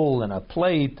bowl and a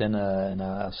plate and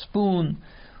a spoon.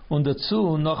 Und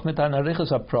dazu noch mit einer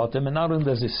riches aprotim. And not only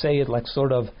does it say it like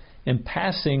sort of in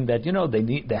passing that,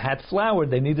 they had flour,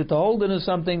 they needed to hold it in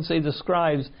something, so he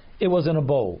describes it was in a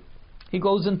bowl. He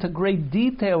goes into great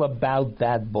detail about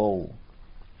that bowl.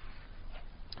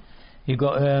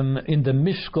 In the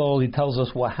Mishkol, he tells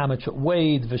us how much it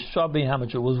weighed, Vishabi, how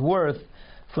much it was worth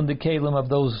from the Kalim of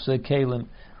those Kalim.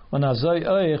 The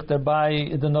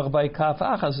Nochbay Kaf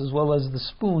Achas, as well as the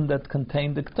spoon that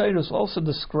contained the K'tairos, also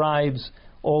describes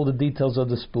all the details of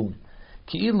the spoon.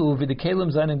 It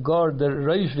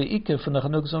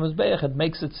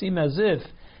makes it seem as if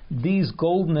these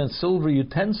golden and silver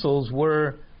utensils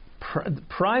were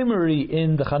primary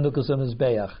in the Chanukas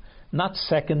HaMizbeach, not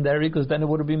secondary, because then it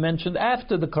would have been mentioned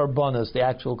after the Karbonos, the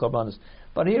actual Karbonos.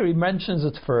 But here he mentions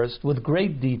it first with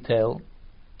great detail,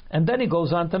 and then he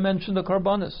goes on to mention the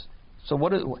Karbonos. So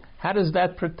how does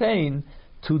that pertain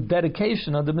to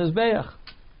dedication of the Mizbeach?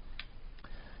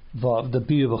 So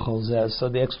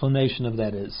the explanation of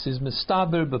that is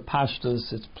mistaber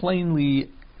b'pashtus. It's plainly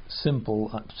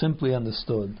simply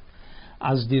understood,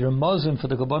 as die Ramazim for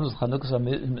the Karbonos Chanukas am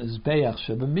Mizbeach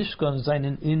shebe Mishkan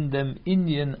seinen in dem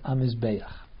Inyan am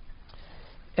Mizbeach.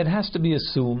 It has to be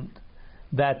assumed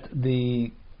that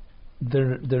the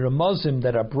Ramazim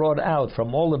that are brought out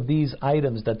from all of these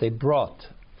items that they brought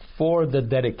for the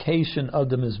dedication of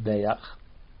the Mizbeach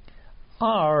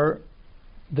are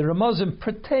the Ramazim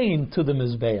pertain to the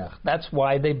Mizbeach. That's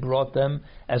why they brought them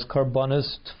as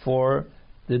Karbonos for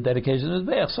the dedication of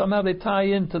the Mizbeach. Somehow they tie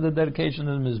into the dedication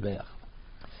of the Mizbeach.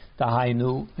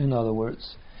 Hainu, in other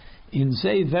words, in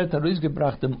zij werd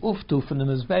uitgebracht dem Uftu von dem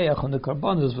Mizbeach und the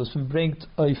Karbonos was bringt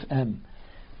auf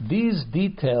These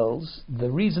details, the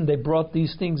reason they brought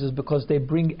these things is because they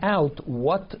bring out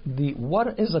what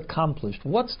is accomplished.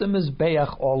 What's the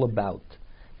Mizbeach all about?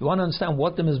 You want to understand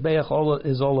what the Mizbeach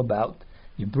is all about?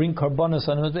 You bring Karbonos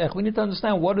on the Mizbeach. We need to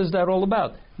understand what is that all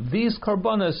about. These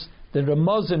Karbonos, the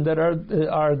Ramazim that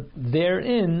are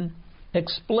therein,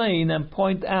 explain and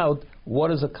point out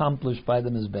what is accomplished by the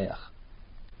Mizbeach.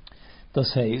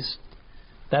 Das heißt,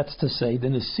 that's to say, the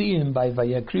Nesi'im by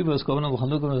Vayakrivos Kovenal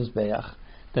Chanukah Mizbeach,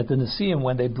 that the Nesi'im,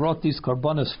 when they brought these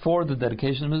Karbonos for the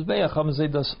dedication of Mizbeach, haben sie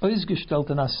das ausgestellt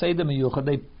in a Seder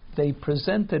Meyuchad. They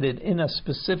presented it in a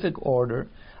specific order,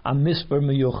 a Misper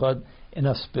Meyuchad, in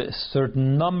a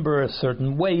certain number,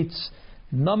 certain weights,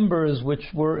 numbers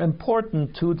which were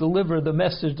important to deliver the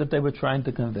message that they were trying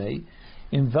to convey.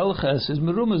 In welches is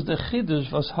merumas de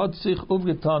chiddush was hat sich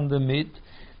aufgetan damit.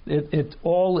 It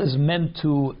all is meant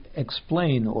to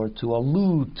explain or to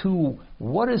allude to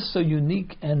what is so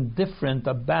unique and different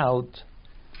about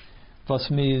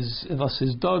was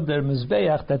is dort der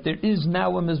Mizbeach, that there is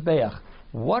now a Mizbeach.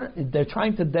 What they're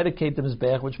trying to dedicate the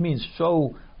Mizbeach, which means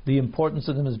show the importance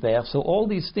of the Mizbeach. So all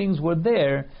these things were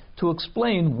there to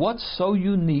explain what's so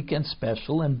unique and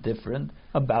special and different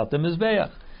about the Mizbeach.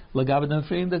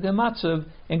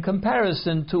 In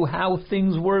comparison to how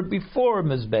things were before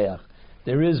Mizbeach.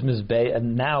 There is Mizbeach,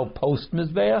 and now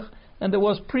post-Mizbeach, and there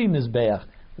was pre-Mizbeach.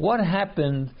 What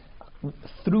happened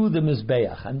through the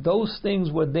Mizbeach? And those things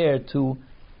were there to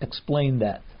explain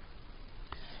that.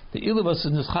 The Iluvas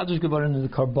in the Chadish geworden in the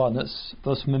Karbonos,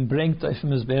 was man bringt auf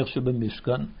Mizbeach shebe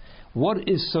Mishkan. What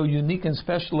is so unique and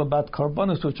special about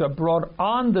Karbonos, which are brought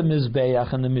on the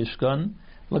Mizbeach and the Mishkan?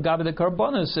 Lagabe the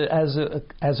Karbonos,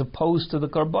 as opposed to the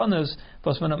Karbonos,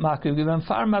 was man at Makriv given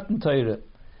far Matan Torah,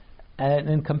 and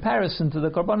in comparison to the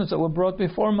Karbonos that were brought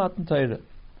before Matan Torah.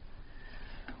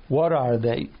 What are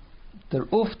they? The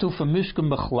Uftu for Mishkan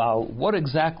Bechlal, what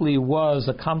exactly was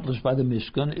accomplished by the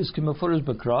Mishkan, is Kimafurish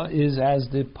Bekra, is as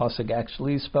the Pasuk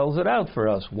actually spells it out for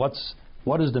us. What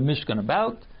is the Mishkan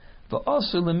about?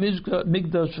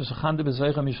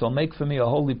 Make for me a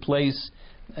holy place,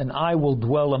 and I will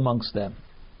dwell amongst them.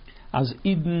 As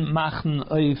Eden machen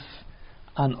auf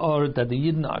an Ort, that the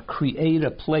Yidden create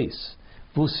a place,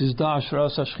 where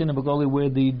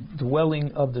the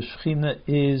dwelling of the Shechina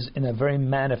is in a very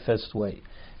manifest way.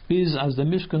 Biz as the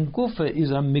Mishkan Gufa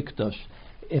is a Mikdash.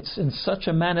 It's in such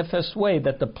a manifest way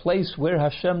that the place where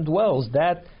Hashem dwells,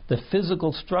 that the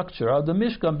physical structure of the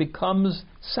Mishkan becomes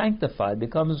sanctified,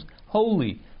 becomes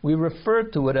holy. We refer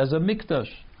to it as a Mikdash,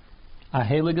 a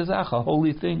heilige Zach, a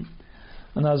holy thing.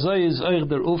 And the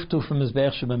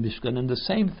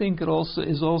same thing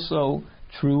is also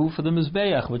true for the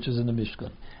Mizbeach, which is in the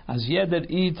Mishkan. As jeder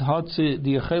Eid hat sie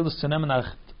die Acheles zu nehmen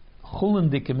nach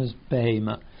chulendike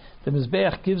Mizbeach. The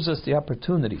Mizbeach gives us the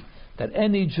opportunity that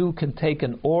any Jew can take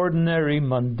an ordinary,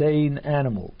 mundane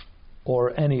animal,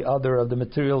 or any other of the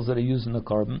materials that are used in the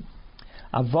carbon,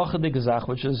 a vachadik Zach,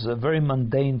 which is a very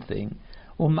mundane thing,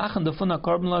 machen davon a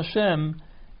carbon Hashem,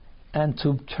 and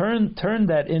to turn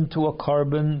that into a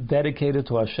carbon dedicated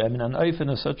to Hashem in an oifen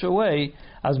in such a way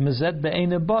as mezet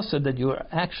be'ene basa, that you are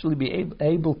actually be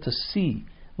able to see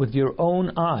with your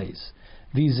own eyes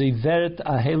v'ziveret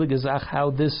a heilige Zach,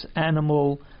 how this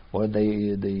animal or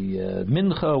the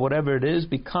mincha or whatever it is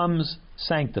becomes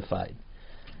sanctified.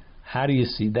 How do you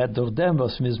see that?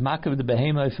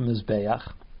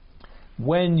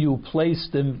 When you place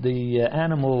the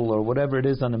animal or whatever it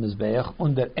is on the Mizbeach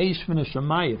under eish min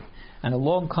hashamayim, and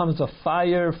along comes a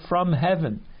fire from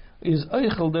heaven, is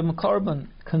oichel dem carbon,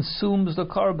 consumes the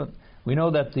carbon. We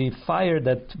know that the fire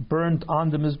that burnt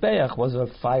on the Mizbeach was a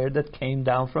fire that came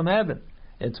down from heaven.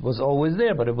 It was always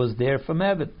there, but it was there from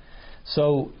heaven.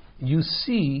 So you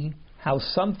see how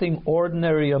something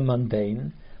ordinary or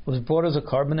mundane was brought as a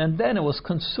carbon, and then it was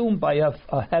consumed by a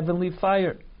heavenly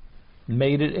fire,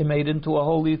 made into a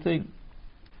holy thing.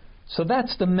 So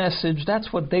that's the message.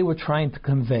 That's what they were trying to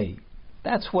convey.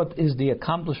 That's what is the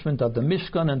accomplishment of the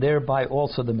Mishkan, and thereby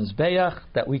also the Mizbeach,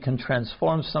 that we can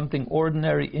transform something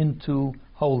ordinary into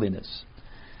holiness.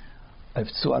 And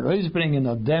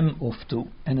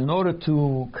in order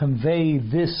to convey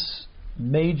this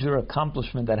major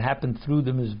accomplishment that happened through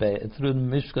the Mizbeach, through the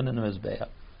Mishkan and the Mizbeach,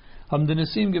 the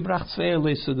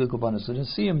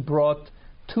Nesi'im brought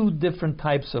two different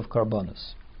types of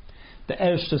karbonos. The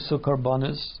erste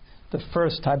karbonos, the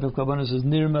first type of karbonos, is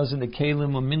nirmas in the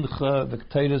kelim or mincha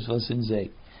v'kteiros was in zei.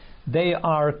 They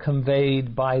are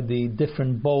conveyed by the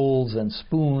different bowls and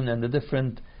spoon and the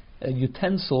different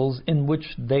utensils in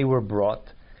which they were brought,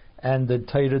 and the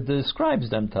Torah describes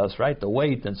them to us, right? The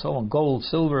weight and so on, gold,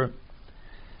 silver,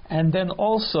 and then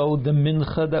also the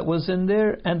mincha that was in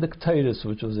there and the keteiros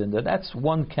which was in there. That's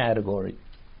one category.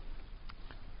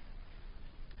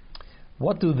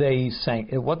 What do they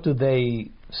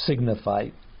signify?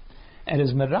 And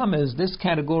as Merames, this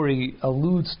category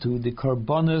alludes to the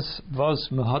karbonos was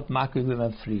mehat makriv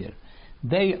v'mafrier.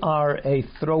 They are a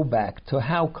throwback to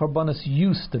how karbonos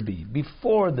used to be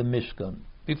before the Mishkan,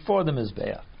 before the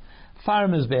Mizbeach, far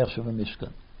Mizbeach Sheva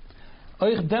Mishkan.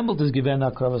 Oich demelt is given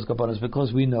karbonos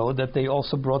because we know that they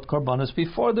also brought karbonos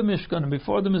before the Mishkan and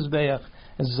before the Mizbeach.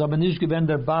 As Zabanish given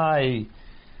thereby,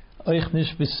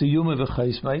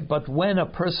 but when a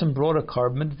person brought a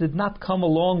carbon, it did not come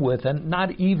along with, and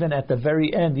not even at the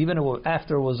very end, even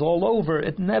after it was all over,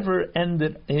 it never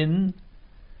ended in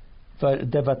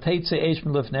that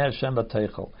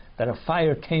a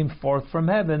fire came forth from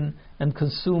heaven and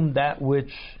consumed that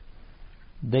which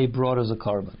they brought as a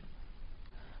carbon.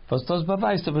 Which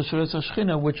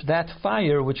that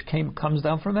fire which comes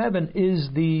down from heaven is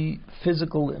the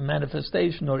physical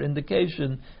manifestation or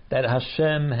indication that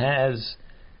Hashem has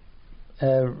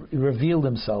revealed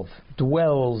Himself,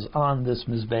 dwells on this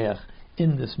Mizbeach,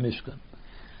 in this Mishkan.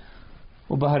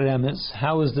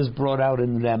 How is this brought out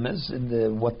in Remes,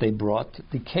 in what they brought?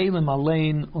 The Kelim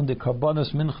allein und the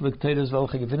Karbonos Minch V'Kteiros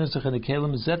welche gewinnen sich in the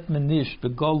Kelim zet men nicht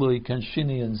begolui kan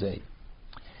shini and zei.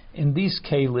 In these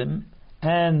Kelim,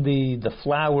 and the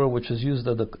flour which is used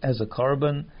as a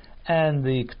carbon, and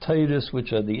the Keteiros,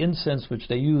 which are the incense which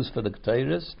they use for the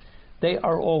Keteiros, they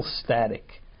are all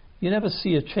static. You never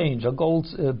see a change. A gold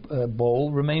bowl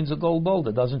remains a gold bowl.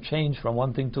 It doesn't change from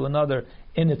one thing to another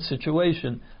in its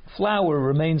situation. Flour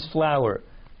remains flour.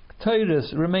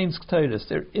 Keteiros remains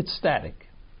Keteiros. It's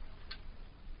static.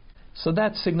 So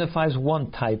that signifies one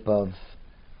type of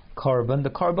carbon. The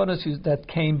carbonos that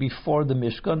came before the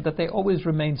Mishkan, that they always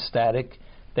remained static.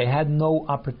 They had no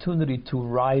opportunity to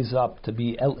rise up, to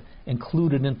be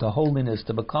included into holiness,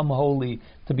 to become holy,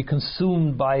 to be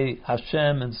consumed by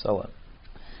Hashem, and so on.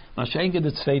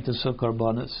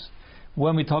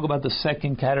 When we talk about the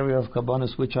second category of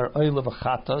carbonos, which are oil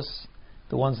v'chatas,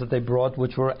 the ones that they brought,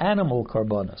 which were animal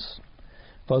carbonos,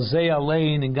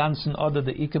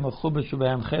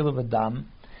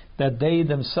 that they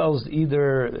themselves,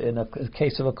 either in a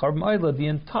case of a carbon oil, the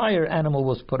entire animal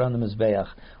was put on the Mizbeach,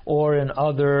 or in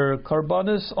other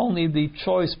carbonos, only the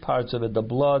choice parts of it, the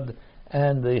blood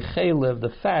and the chelev, the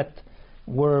fat,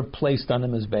 were placed on the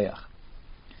Mizbeach.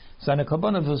 Seine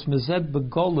Karbonos was mezed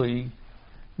begolui,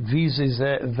 wie sie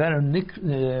ver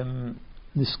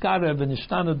niskare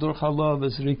v'nishtana durch halav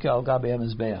v'zrika al gabi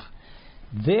ha-Mizbeach.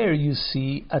 There you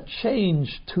see a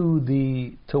change to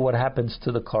what happens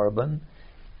to the carbon.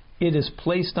 It is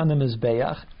placed on the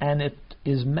Mizbeach, and it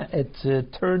is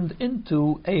turned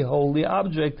into a holy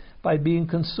object by being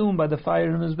consumed by the fire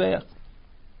of the Mizbeach.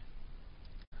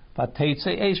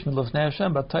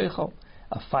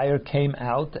 A fire came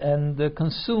out and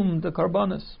consumed the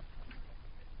carbonos.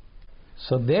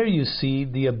 So there you see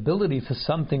the ability for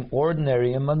something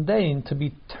ordinary and mundane to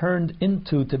be turned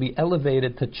into, to be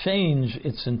elevated, to change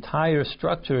its entire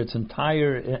structure, its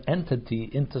entire entity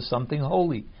into something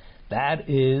holy. That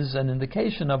is an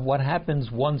indication of what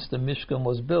happens once the Mishkan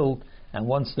was built and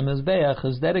once the Mizbeach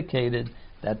is dedicated,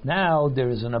 that now there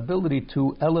is an ability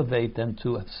to elevate and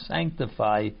to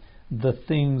sanctify the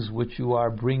things which you are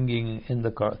bringing in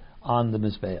on the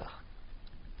Mizbeach.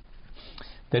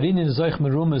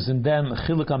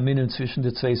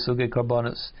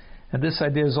 And this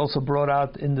idea is also brought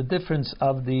out in the difference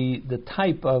of the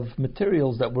type of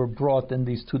materials that were brought in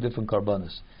these two different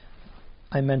carbonos.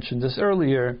 I mentioned this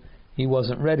earlier. He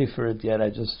wasn't ready for it yet.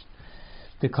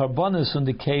 The carbonos in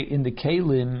the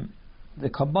kelim, the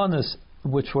carbonos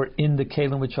which were in the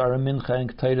kelim, which are a mincha and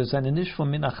keteiros, and inishva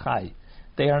min achai.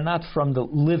 They are not from the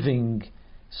living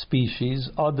species.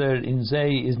 Other in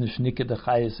zei is nishnike the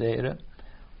chayes eire.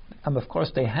 And of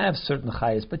course they have certain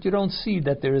chayes, but you don't see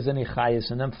that there is any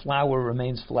chayes in them. Flour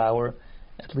remains flour,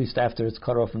 at least after it's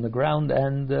cut off from the ground,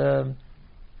 and the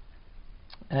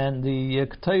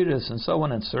keteiros and so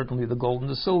on, and certainly the gold and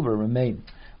the silver remain.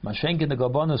 Mashenkin the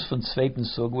karbonos from zweiten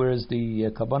sug, whereas the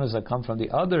karbonos that come from the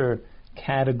other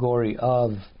category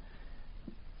of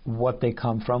what they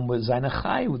come from was Zaina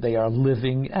Chai. They are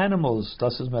living animals.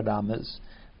 Das is Merames.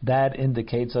 That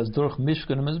indicates as durch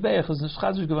Mishkan und Mizbeach is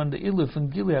Nishchazish geworden the Iluf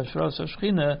and Gili Hashras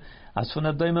Hashchina as von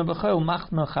Adayma B'chol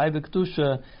Macht Man Chai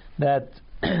V'Kedusha, that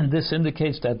this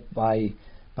indicates that by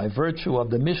virtue of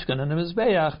the Mishkan and the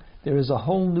Mizbeach there is a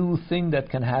whole new thing that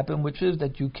can happen, which is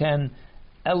that you can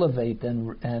elevate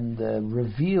and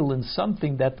reveal in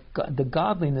something that the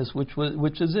godliness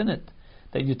which is in it.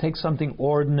 That you take something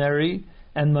ordinary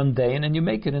and mundane and you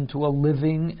make it into a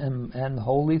living and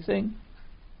holy thing.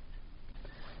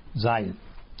 Zayin.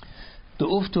 The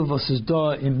uftu was is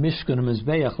da in Mishkan and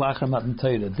Mizbeach lacher Matan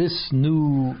Torah. This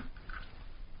new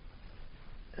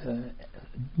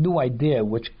idea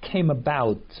which came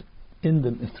about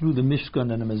through the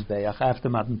Mishkan and the Mizbeach after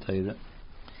Matan Torah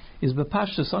is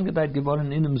bepashtus angedeit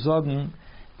geworden in dem Sorgen.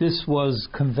 This was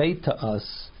conveyed to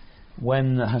us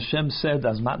when Hashem said,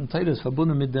 as Matan Torah is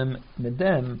verbunden mit dem,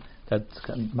 that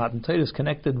Matan Torah is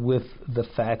connected with the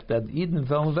fact that Eden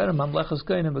Velverem Mamlechas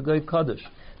Kohanim V'Goy Kodesh,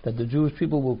 that the Jewish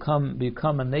people will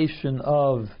become a nation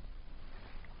of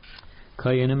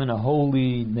Kohanim and a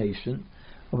holy nation.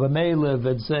 V'Meile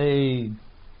v'Zei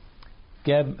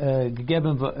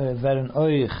gegeben werden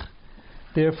euch.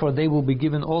 Therefore, they will be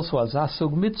given also as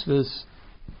asog mitzvahs,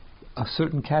 a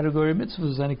certain category of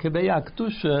mitzvahs, and kebeya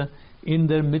kedusha in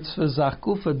their mitzvah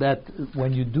zakufa, that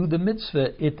when you do the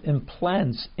mitzvah, it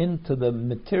implants into the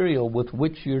material with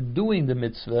which you're doing the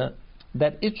mitzvah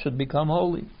that it should become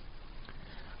holy.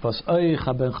 Was euch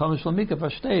haben chamish lamika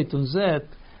versteht und zet,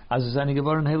 as es eine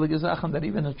geworden heilige Sachen, that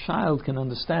even a child can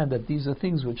understand that these are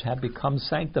things which have become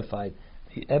sanctified.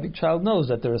 Every child knows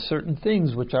that there are certain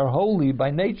things which are holy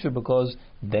by nature because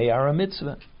they are a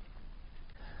mitzvah.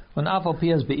 And even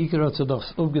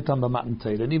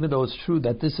though it's true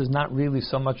that this is not really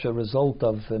so much a result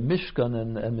of Mishkan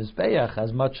and Mizbeach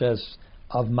as much as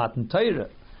of Matan Torah,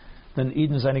 then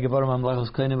Eden is eine Gevarim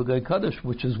Mamlechas Kohanim V'Goy Kodesh,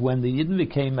 which is when the Eden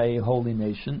became a holy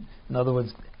nation. In other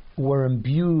words, were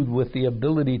imbued with the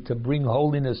ability to bring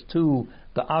holiness to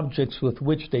the objects with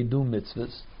which they do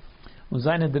mitzvahs. Und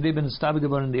seine Deribben ist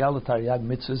geworden die alle Taryag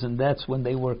mitzvahs, and that's when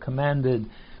they were commanded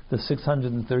the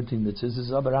 613 mitzvahs.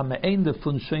 Is aber am Ende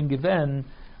von schön gewesen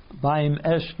beim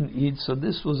ersten Eid. So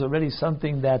this was already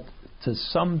something that, to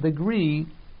some degree,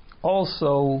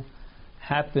 also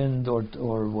happened or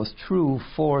was true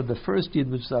for the first Eid,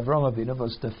 which is Avraham Avinu.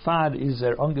 Was the Fad is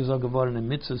angesagt geworden in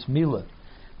mitzvahs Milah.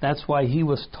 That's why he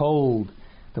was told.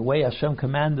 The way Hashem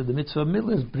commanded the mitzvah of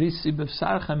milah is brisi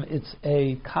b'vsarchem. It's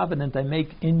a covenant I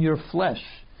make in your flesh.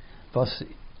 Was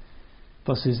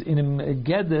is in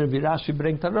geder v'Rashi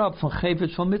bringt arab from chayvet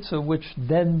shel mitzvah, which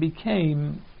then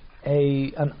became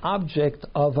an object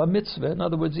of a mitzvah. In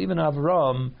other words, even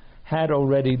Avram had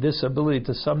already this ability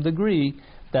to some degree,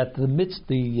 that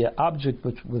the object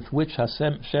with which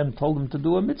Hashem told him to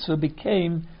do a mitzvah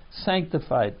became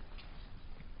sanctified.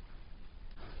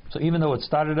 So even though it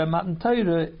started at Matan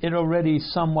Torah, it already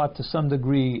somewhat, to some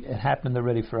degree, it happened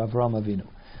already for Avraham Avinu.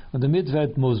 And the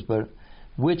Midvet Musbar,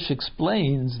 which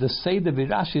explains the Seder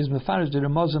V'Rashi is Mefarish the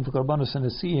Ramazim for Karbanos and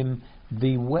Nesi'im,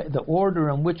 the order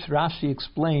in which Rashi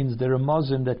explains the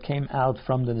Ramazim that came out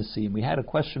from the Nesi'im. We had a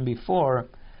question before,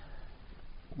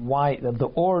 why the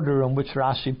order in which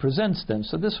Rashi presents them.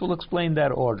 So this will explain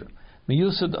that order.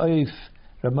 Miyusad Oif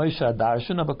it's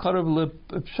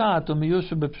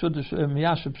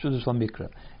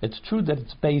true that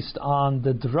it's based on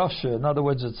the drasha. In other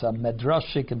words, it's a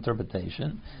medrashic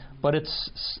interpretation, but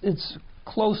it's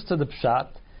close to the pshat.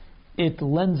 It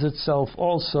lends itself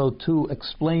also to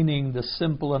explaining the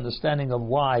simple understanding of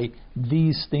why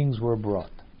these things were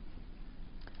brought.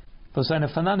 For seine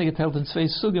Fanane geteilt in zwei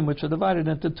Sugim, which are divided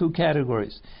into two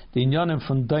categories. The Inyanim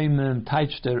from Daimim,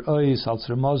 Teich der Ois, als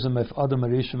Ramazim, if Adam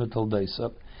Arishim etal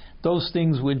Deisab. Those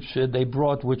things which they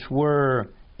brought, which were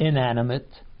inanimate,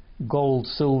 gold,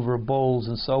 silver, bowls,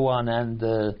 and so on, and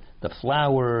the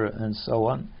flour, and so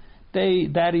on,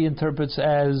 that he interprets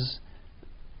as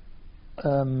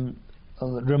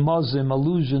Ramazim,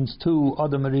 allusions to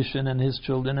Adam Arishin and his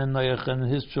children, and Noach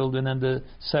and his children, and the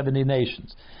 70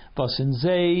 nations. Was in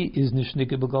Zay is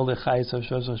Nishnike Begol Echayis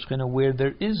Hashos Hashchina, where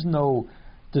there is no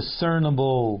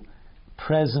discernible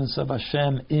presence of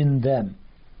Hashem in them.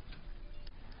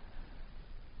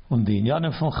 And the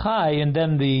Inyanim from Chai, and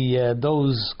then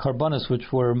those karbanos which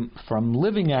were from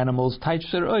living animals,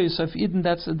 Taich Ois of Eden,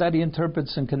 that he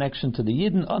interprets in connection to the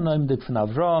Yidden, Onoimdik from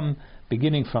Avram,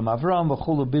 beginning from Avram,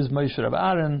 V'chulu Biz Moshe Rav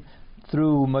Aaron,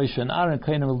 through Moshe and Aaron,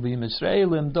 Kainam will be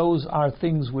Israelim. Those are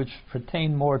things which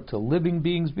pertain more to living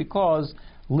beings, because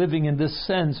living in this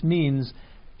sense means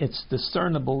it's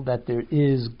discernible that there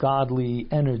is godly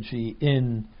energy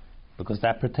in, because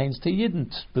that pertains to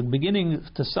Yidden, beginning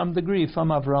to some degree from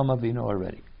Avraham Avinu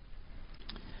already.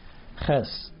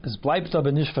 Ches, es bleibt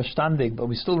aber nicht verstandig, but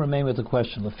we still remain with the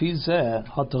question. Lefi zeh,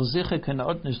 hat sicher keine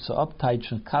Ordnung zu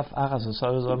abteitschen, kaf achas, as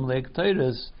soll es am Leik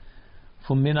Teures,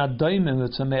 von mina Däumen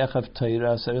wird zum Mechav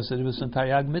Teire, as es was in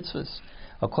Taryag Mitzvahs.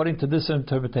 According to this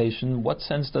interpretation, what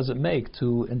sense does it make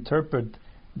to interpret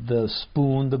the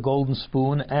spoon, the golden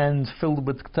spoon, and filled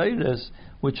with Teires,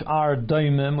 which are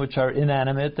Däumen, which are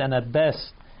inanimate, and at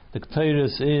best, the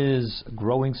Teires is a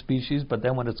growing species, but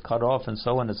then when it's cut off and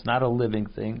so on, it's not a living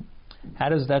thing. How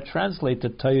does that translate to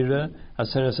Torah,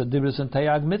 Aseres Adibros, and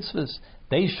Tayag Mitzvahs?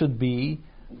 They should be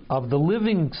of the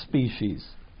living species.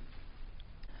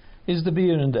 Is the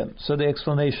beer in them? So the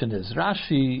explanation is,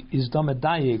 Rashi is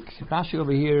Domedayik. Rashi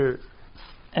over here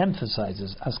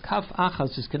emphasizes, as Kaf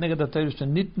Achas is Keneged HaTorah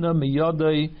Shenitna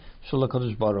Miyodai Shel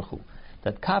HaKadosh Baruch Hu.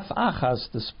 That Kaf Achas,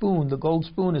 the spoon, the gold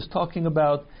spoon, is talking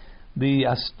about the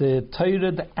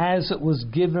Torah as it was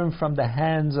given from the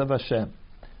hands of Hashem.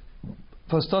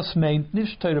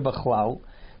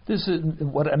 This is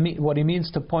what he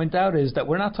means to point out is that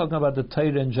we're not talking about the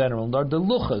Torah in general, nor the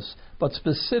luchas, but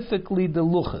specifically the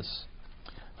luchas.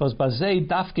 It's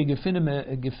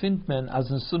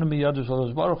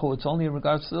only in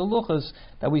regards to the luchas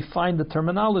that we find the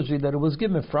terminology that it was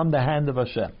given from the hand of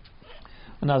Hashem.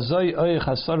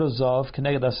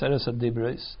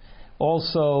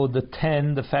 Also the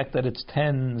 10, the fact that it's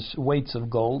 10 weights of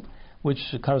gold,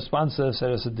 which corresponds to the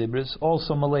Aseres Adibros,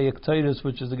 also Malay Ektoiris,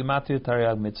 which is the Gematria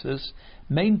Taryag Mitzvahs,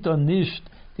 meinto nicht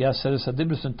the Aseres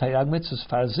Adibros and Taryag Mitzvahs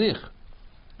farzich.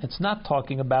 It's not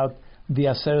talking about the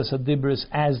Aseres Adibros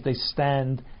as they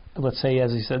stand, let's say,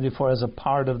 as he said before, as a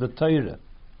part of the Torah.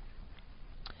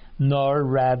 Nor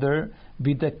rather,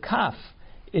 be the kaf.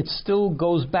 It still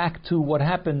goes back to what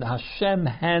happened, Hashem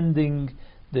handing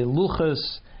the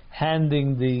luchas,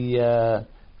 handing the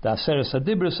Aseres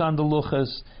Adibros on the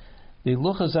luchas, the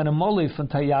luchas and a moli from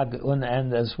Tayag,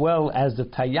 and as well as the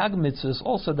Tayag mitzvahs,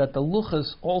 also that the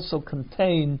luchas also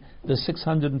contain the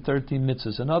 613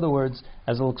 mitzvahs. In other words,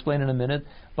 as I'll explain in a minute,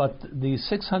 but the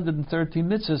 613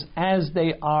 mitzvahs as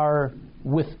they are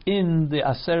within the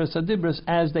Aseres Adibros,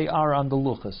 as they are on the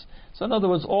luchas. So in other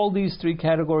words, all these three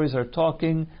categories are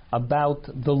talking about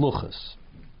the luchas.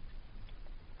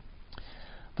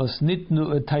 Was nit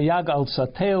Tayag al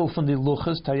Satel from the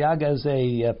luchas, Tayag as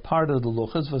a part of the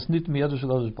luchas, was nit miyadosh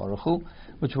HaKadosh Baruch Hu,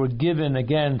 which were given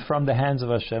again from the hands of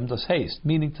Hashem, das haste,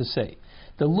 meaning to say,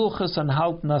 the luchas and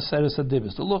halt Aseres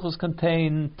Adibros. The luchas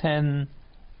contain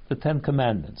the 10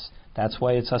 commandments. That's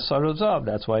why it's Asar Zav.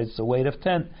 That's why it's the weight of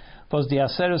 10. Because the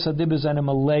Aseres Adibros and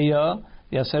Malaya,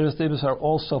 the Aseres Adibros are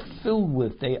also filled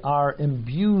with, they are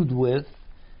imbued with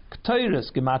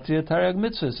Ketores, Gematria Taryag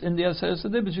Mitzvahs. In the Aseres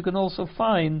Adibros you can also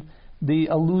find the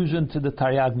allusion to the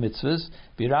Taryag Mitzvahs.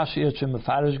 Birashi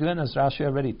as Rashi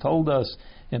already told us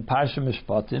in Parsha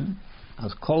Mishpatim,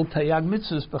 as called Taryag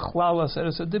Mitzvahs, Bechlal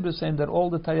Aseres Adibros, saying that all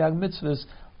the Taryag Mitzvahs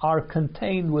are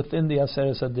contained within the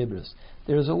Aseres Adibros.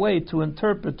 There is a way to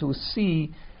interpret, to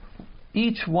see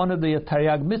each one of the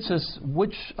Taryag Mitzvahs,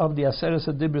 which of the Aseres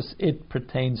Adibros it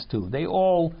pertains to. They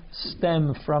all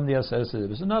stem from the Aseres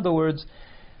Adibros. In other words,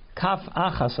 Kaf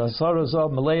Achas, Azar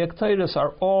Azav, Malay Ektoiris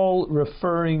are all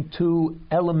referring to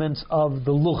elements of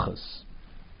the Luchas.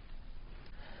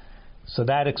 So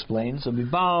that explains. So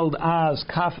Bibald as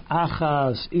Kaf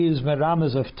Achas is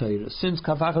Meramas of Torah. Since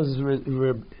Kaf Achas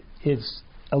is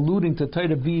alluding to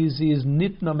Torah, Vizi is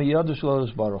Nitna Miyadosh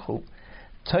HaKadosh Baruch Hu.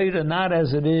 Torah not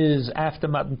as it is after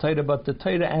Matan Torah, but the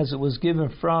Torah as it was given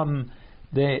from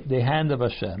the hand of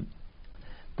Hashem.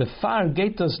 The far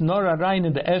gatos nora rein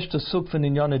in the eshta sukfen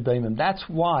in yoned daimim. That's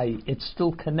why it's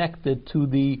still connected to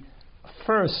the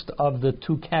first of the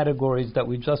two categories that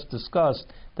we just discussed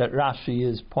that Rashi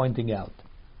is pointing out.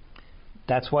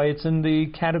 That's why it's in the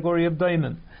category of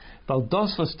daimim.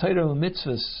 Baldos was Torah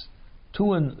mitzvahs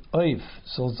tuen oif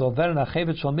so zover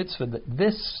nachevet shal mitzvah.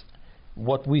 This,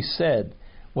 what we said,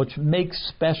 which makes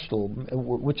special,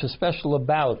 which is special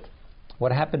about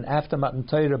what happened after Matan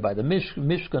Torah by the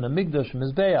Mishkan and Migdash and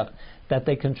Mizbeach, that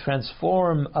they can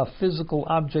transform a physical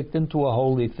object into a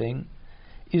holy thing,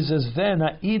 is as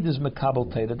vena id is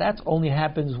mekabel Torah. That only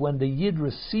happens when the yid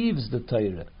receives the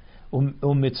Torah,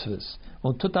 mitzvahs,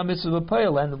 tuta mitzvah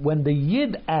b'poel, and when the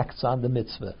yid acts on the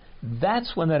mitzvah,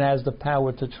 that's when it has the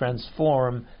power to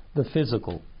transform the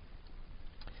physical.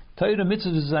 Torah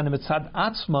mitzvahs is an mitzad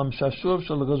atzmam shashuv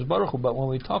shel HaKadosh Baruch Hu. But when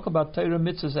we talk about Torah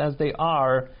mitzvahs as they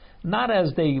are, not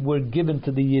as they were given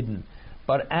to the Yidden,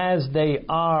 but as they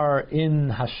are in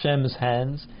Hashem's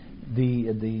hands,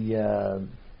 the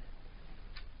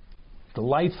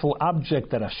delightful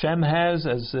object that Hashem has,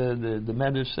 as the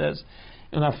Medrash says.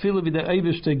 And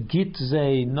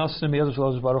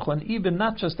even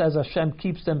not just as Hashem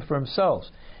keeps them for himself,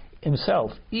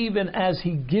 even as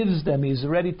He gives them, He's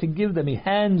ready to give them, He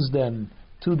hands them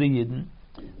to the Yidden.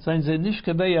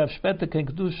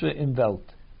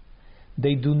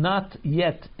 They do not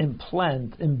yet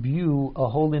imbue a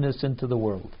holiness into the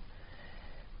world.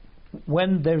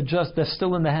 When they're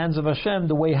still in the hands of Hashem,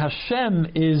 the way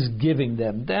Hashem is giving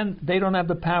them, then they don't have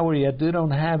the power yet. They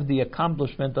don't have the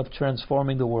accomplishment of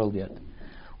transforming the world yet.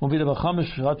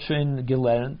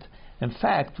 In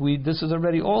fact, this is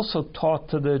already also taught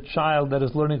to the child that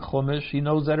is learning Chumash. He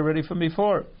knows that already from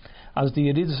before. As the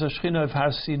Yeridus HaShechina of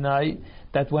Har Sinai,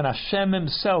 that when Hashem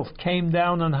Himself came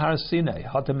down on Har Sinai,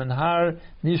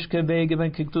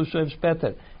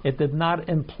 it did not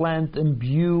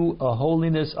imbue a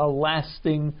holiness, a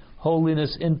lasting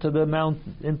holiness into the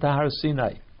mountain, into Har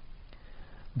Sinai.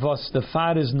 Was the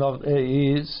far is,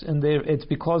 and it's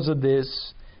because of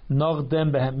this,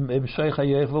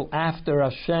 after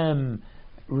Hashem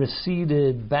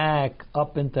receded back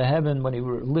up into heaven when He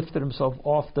lifted Himself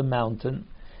off the mountain,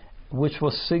 which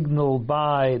was signaled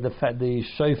by the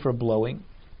shofar blowing.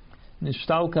 The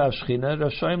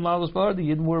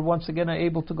Yidden were once again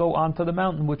able to go onto the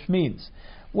mountain, which means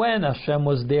when Hashem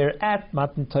was there at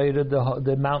Matan Torah,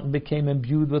 the mountain became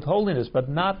imbued with holiness, but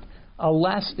not a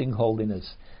lasting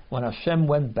holiness. When Hashem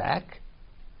went back,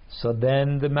 so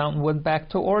then the mountain went back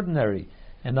to ordinary.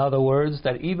 In other words,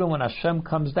 that even when Hashem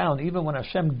comes down, even when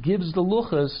Hashem gives the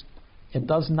luchas, it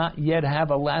does not yet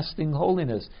have a lasting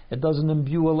holiness. It doesn't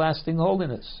imbue a lasting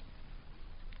holiness.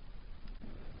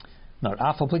 But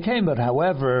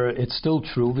however, it's still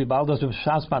true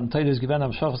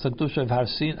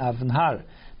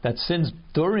that since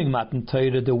during Matan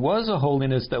Torah there was a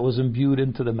holiness that was imbued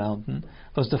into the mountain,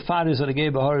 because the fathers of the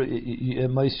Gebahar,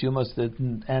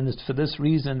 and it's for this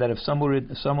reason that if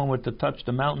someone were to touch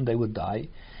the mountain, they would die.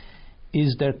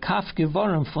 Is there kaf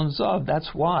gevarim von zav?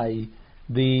 That's why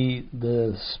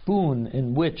the spoon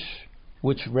in which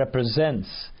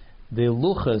represents the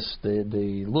luchas,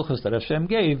 the luchas that Hashem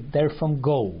gave, they're from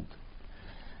gold.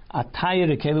 A tayr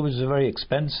keli, which is a very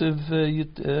expensive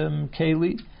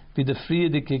keli,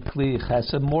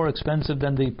 more expensive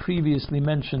than the previously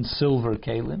mentioned silver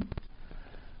kalim.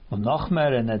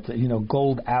 Nochmer, and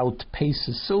gold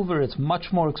outpaces silver. It's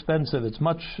much more expensive. It's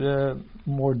much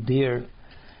more dear.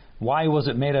 Why was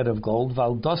it made out of gold?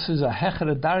 Weil das is a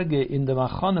hechere Darge in the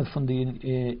Machane von the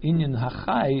Inyan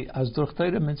Hachai, as durch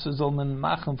Teure Mitzvah soll man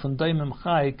machen von Daimem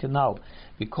Chai Kanal.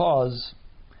 Because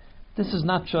this is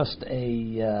not just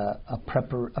a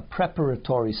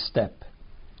preparatory step,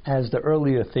 as the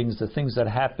earlier things, the things that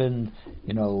happened,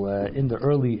 in the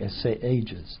early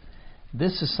ages.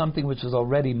 This is something which is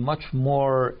already much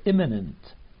more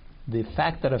imminent. The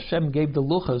fact that Hashem gave the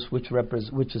luchas, which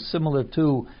is similar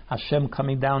to Hashem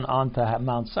coming down onto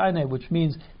Mount Sinai, which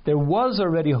means there was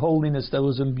already holiness that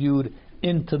was imbued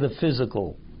into the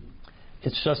physical.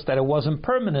 It's just that it wasn't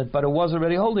permanent, but it was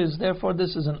already holiness. Therefore,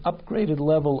 this is an upgraded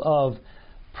level of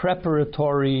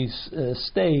preparatory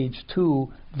stage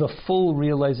to the full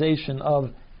realization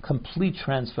of complete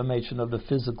transformation of the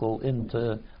physical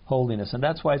into holiness. And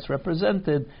that's why it's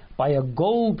represented by a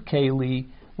gold keli,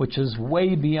 which is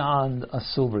way beyond a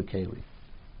silver keli.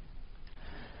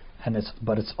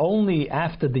 But it's only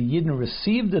after the Yidden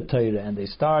receive the Torah and they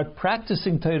start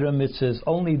practicing Torah mitzvahs,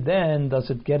 only then does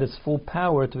it get its full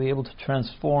power to be able to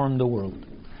transform the world.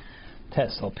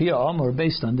 Test al pia amor,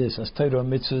 based on this, as Torah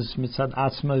mitzvahs mitzad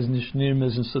atzma is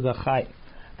nishnirmez and sudachai.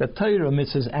 The Torah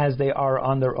mitzvahs, as they are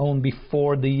on their own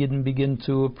before the Yidden begin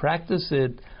to practice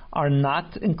it, are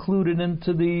not included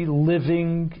into the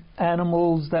living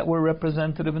animals that were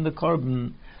representative in the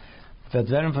Korban. Now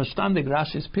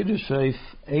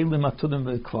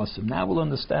we'll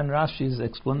understand Rashi's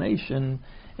explanation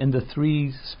in the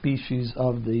three species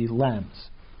of the lambs.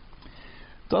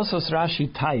 Dosas Rashi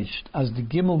teisht as the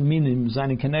Gimel Minim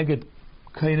seine Keneged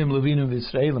Keinim Levinim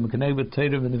V'Israelim Keneged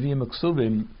Teirav V'Neviim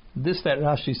Aksuvim. This that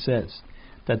Rashi says,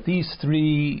 that these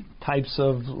three types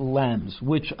of lambs,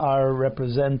 which are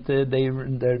represented, they're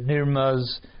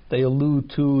nirmas, they allude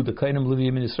to the Keinim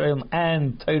Leviim in Israel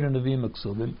and Teirav Neviim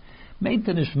Aksuvim.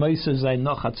 Meintenish Meiser sei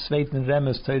noch at zweiten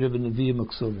Remes Teirav Neviim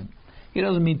Aksuvim. He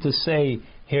doesn't mean to say,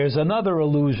 here's another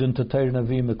allusion to Teirav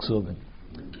Neviim Aksuvim.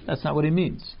 That's not what he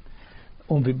means.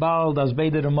 And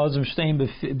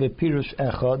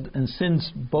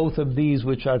since both of these,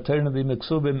 which are Teirav Neviim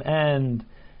Aksuvim and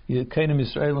Keinim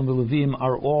Yisrael and Levim,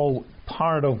 are all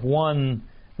part of one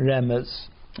remes,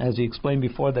 as he explained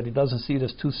before, that he doesn't see it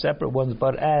as two separate ones,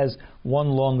 but as one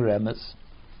long remes.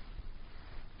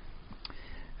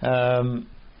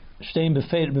 Stehen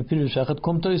bepirish achat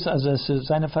kommt aus as es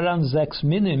seine Veran 6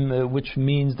 minim, which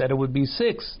means that it would be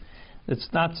 6. It's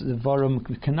not warum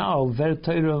kanal ver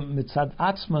teure mitzad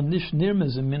atzma nish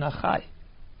nirmezim min achai.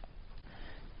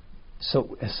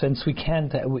 So since we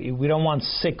can't, we don't want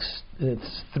 6,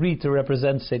 it's 3 to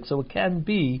represent 6. So it can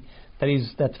be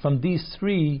that from these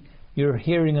 3 you're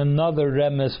hearing another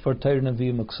remes for Torah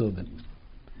Nevi'im Uksuvim.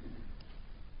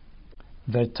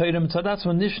 Because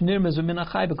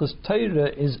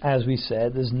Torah is, as we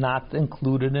said, is not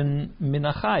included in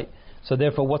Minachai. So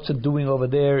therefore, what's it doing over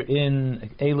there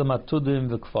in Elam Atudim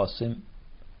V'Kfasim?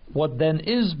 What then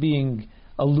is being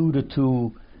alluded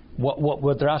to?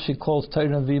 What Rashi calls Torah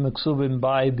Nevi'im Uksuvim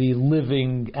by the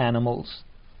living animals.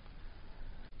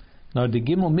 Now the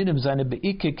Gimel Minim seine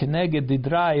Beike Keneged die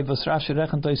drei was Rashi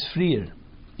rechnet als frier.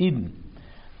 Eden.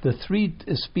 The 3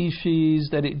 species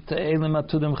that Elam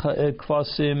Atudim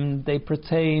Kvasim, they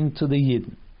pertain to the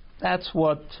Yidden. That's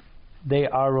what they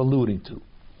are alluding to.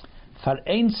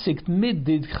 Vereinzigt mit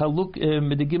the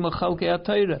Gimel Chalkei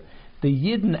HaTorah. The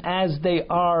Yidden, as they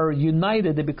are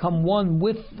united, they become one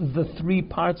with the 3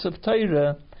 parts of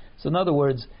Torah. So in other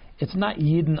words, it's not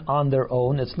Yidden on their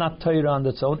own, it's not Torah on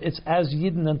its own, it's as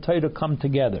Yidden and Torah come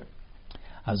together.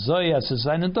 In other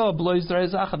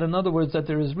words, that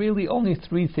there is really only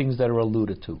 3 things that are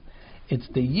alluded to. It's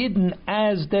the Yidden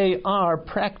as they are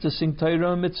practicing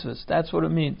Torah and mitzvahs. That's what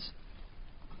it means.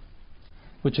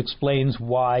 Which explains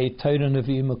why Torah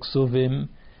Nevi'im Uksuvim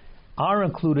are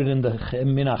included in the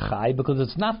Minachai, because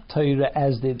it's not Torah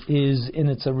as it is in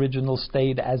its original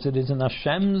state, as it is in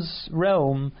Hashem's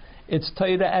realm. It's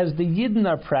Torah as the Yidden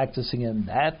are practicing, and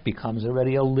that becomes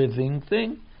already a living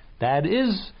thing. That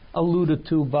is alluded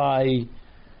to by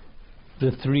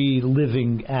the 3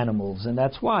 living animals, and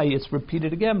that's why it's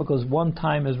repeated again, because one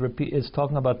time is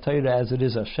talking about Torah as it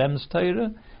is Hashem's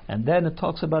Torah, and then it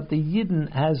talks about the Yidden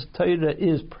as Torah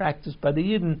is practiced by the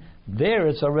Yidden. There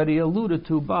it's already alluded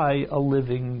to by a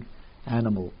living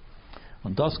animal.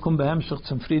 And das kommt behemshach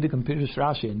zum Friedrich and Pirush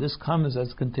Rashi, and this comes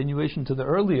as a continuation to the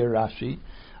earlier Rashi,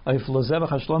 where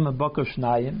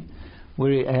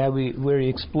he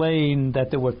explained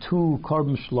that there were 2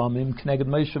 korban shlomim, Kneged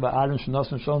Moshe v'Aaron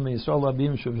shenasan shalom Yisrael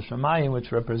abim shev'shamayim,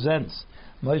 which represents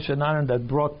Moshe and Aaron that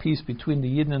brought peace between the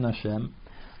Yidden and Hashem.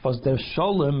 Was der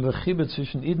shalom v'chibet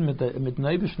zwischen Yidden mit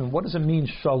Neibishnu? What does it mean,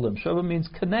 shalom? Shalom means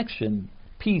connection.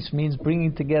 Peace means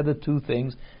bringing together 2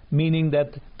 things, meaning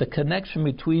that the connection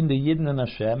between the Yidden and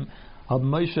Hashem.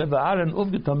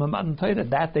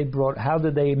 That they brought. How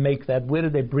did they make that? Where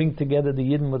did they bring together the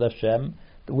Yidden with Hashem?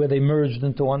 Where they merged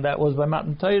into one, that was by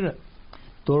Matan Torah.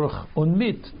 Durch und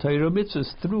mit Torah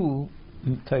mitzvahs, through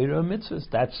Torah mitzvahs.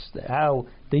 That's how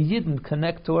the Yidden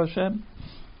connect to Hashem.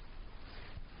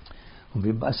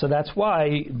 So that's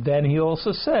why then he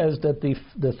also says that the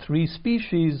 3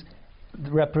 species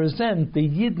represent the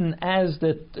Yidden as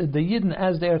the Yidden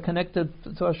as they are connected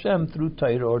to Hashem through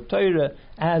Torah, or Torah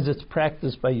as it's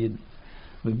practiced by Yidden.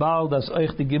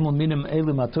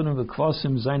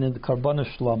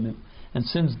 And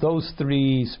since those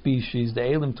 3 species, the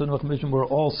Elim, Tunvach, Mishim, were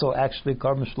also actually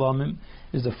Karban Shlomim,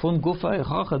 is the Fun Gufa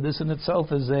Echacha. This in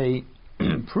itself is a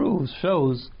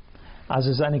shows as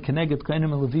is any connected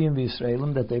Kainim Leviim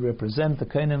Yisraelim, that they represent the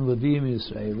Kainim Leviim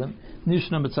Yisraelim.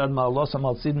 Nishna Mitzad Ma'alos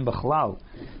Amal Sidin B'chlal,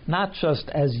 not just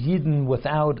as Yidden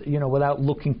without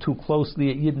looking too closely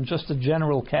at Yidden, just a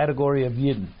general category of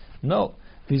Yidden. No,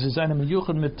 V'zayne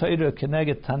Miyuchad Mit Torah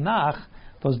Connected Tanach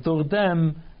was durch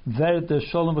dem Werte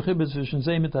Shalom V'chibet zwischen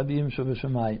Zeh mit Avim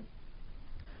Shavashamayim.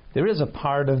 There is a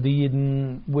part of the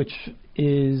Yidden which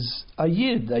is a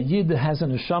Yid. A Yid has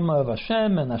an neshama of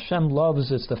Hashem, and Hashem loves.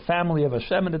 It's the family of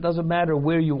Hashem, and it doesn't matter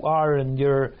where you are and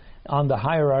you're on the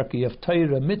hierarchy of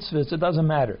Torah, mitzvahs. It doesn't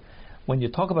matter. When you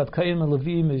talk about Kayim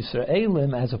Levim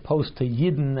Yisraelim as opposed to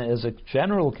Yidden as a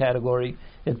general category,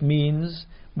 it means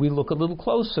we look a little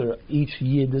closer. Each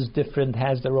Yid is different,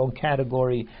 has their own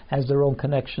category, has their own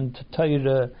connection to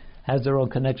Torah, has their own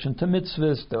connection to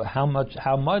mitzvahs.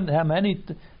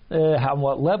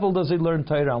 What level does he learn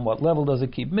Torah? On what level does he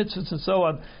keep mitzvahs, and so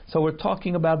on? So we're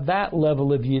talking about that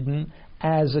level of Yidden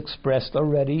as expressed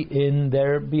already in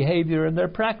their behavior and their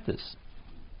practice.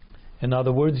 In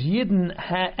other words, Yidden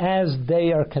as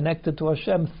they are connected to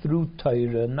Hashem through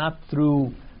Torah, not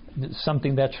through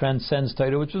something that transcends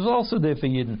Torah, which is also there for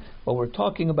Yidden. But we're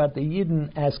talking about the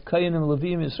Yidden as Kainim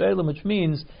Levim Yisraelim, which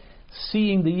means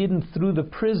seeing the Yidden through the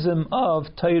prism of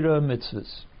Torah and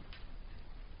mitzvahs.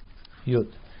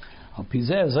 Yud. The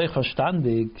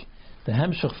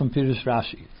Hemshech from Pirush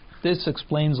Rashi. This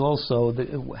explains also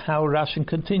how Rashi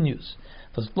continues.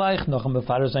 Right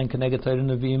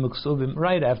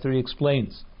after he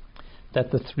explains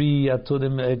that the three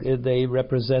Atudim, they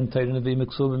represent Torah Nevi'im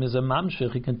Ksuvim is a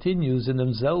mamshech. He continues in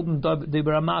themselben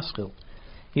Dibra Maschil.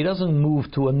 He doesn't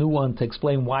move to a new one to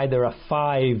explain why there are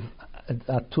 5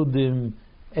 Atudim,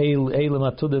 Eilim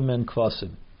Atudim and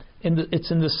Kvasim.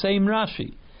 It's in the same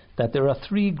Rashi that there are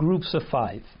 3 groups of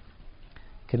 5.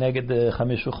 Keneged the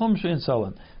Chamish Chumshi and so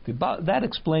on. That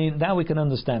explains. Now we can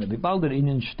understand it. Bibalder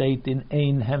Inin steht in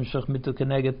ein Hemshach mitu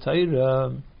Keneged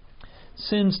Torah.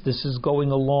 Since this is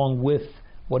going along with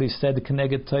what he said,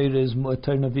 Keneged Torah is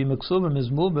Torah Nevi'im Ksuvim is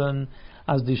Muben,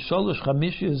 as the Sholosh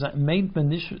Chamishi is meint man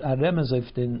nicht a Remez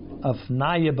auf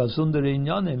Naye Basundere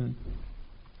Inyanim.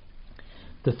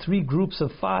 The 3 groups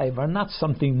of 5 are not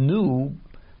something new,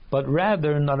 but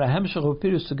rather not a Hemshach of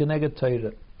Pirus to Keneged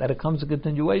Torah. That it comes a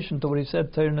continuation to what he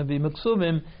said, Torah Nevi'im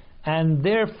Ksuvim, and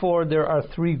therefore there are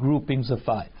 3 groupings of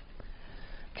 5.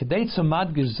 Kedei zu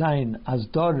madgish sein as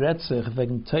dor retzich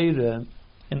wegen Torah,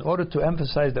 in order to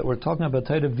emphasize that we're talking about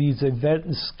Torah wie ze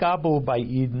werden skabel by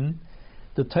Eden,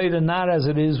 the Torah not as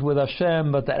it is with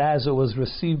Hashem, but that as it was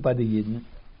received by the Yidden,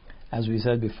 as we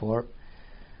said before.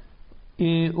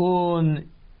 Un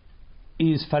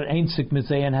is vereinzigt mit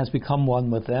sie and has become one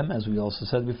with them, as we also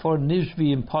said before. Nicht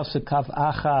wie im Pasuk Kaf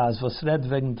Achaz, was red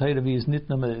wegen Torah wie es nicht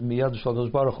nur miyad shlosh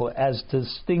baruch hu, as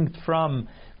distinct from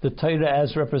the Torah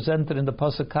as represented in the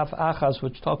Pasuk Kaf Achaz,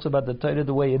 which talks about the Torah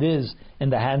the way it is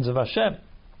in the hands of Hashem.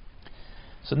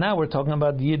 So now we're talking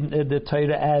about the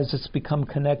Torah as it's become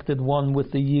connected one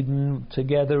with the Yidden,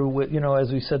 together with,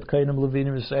 as we said, Kainim,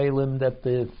 Levinim, Yisraelim, that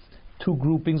the 2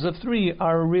 groupings of 3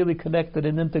 are really connected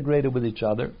and integrated with each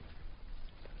other.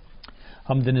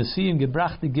 The Nesi'im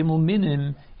gebracht die Gimel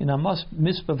Minim in a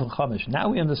Mispah v'Chamish. Now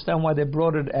we understand why they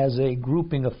brought it as a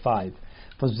grouping of 5.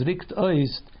 V'zrikt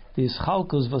oist the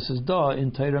Ischalkus was is da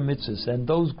in Torah mitzvahs, and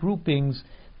those groupings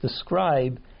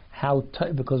describe how,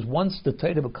 because once the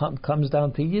Torah comes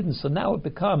down to Yidden, so now it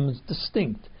becomes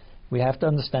distinct. We have to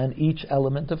understand each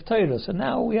element of Torah. So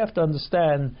now we have to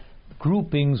understand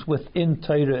groupings within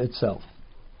Torah itself.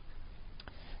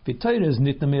 The Torah is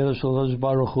nit namir shel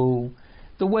baruch hu.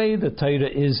 The way the Torah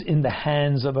is in the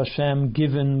hands of Hashem,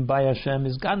 given by Hashem,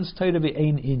 is ganz Torah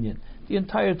ein inyan. The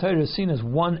entire Torah is seen as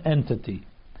one entity.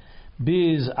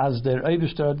 Biz as der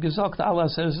Eibishter hat gesagt, Allah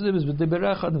says with the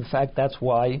berach. In fact, that's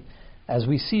why, as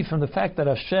we see from the fact that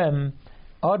Hashem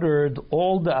uttered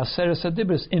all the Aseres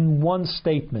HaDibros in one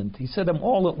statement. He said them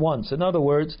all at once. In other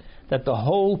words, that the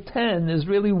whole 10 is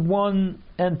really one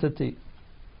entity.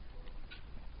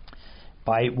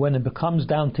 When it becomes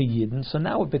down to Yidden, so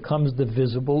now it becomes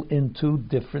divisible into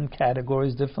different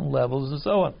categories, different levels, and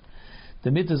so on.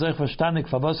 Damit is euch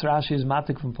verstandig, was Rashi is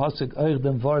matik from Pasuk euch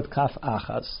dem Wort Kaf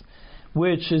Achas,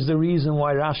 which is the reason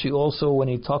why Rashi also, when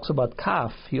he talks about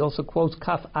Kaf, he also quotes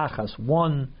Kaf Achas,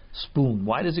 1 spoon.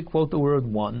 Why does he quote the word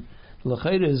 1?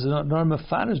 L'chayre is norma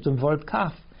farish dem Wort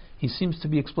Kaf. He seems to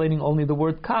be explaining only the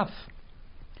word Kaf.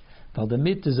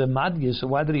 Damit is a madgish, so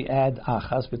why did he add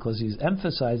Achas? Because he's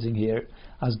emphasizing here,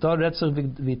 as da retzach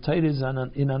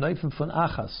v'Torah in an eifem von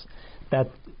Achas, that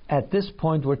at this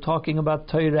point we're talking about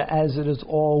Torah as it is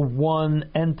all one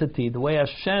entity, the way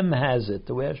Hashem has it,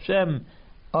 the way Hashem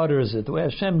utters it, the way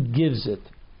Hashem gives it.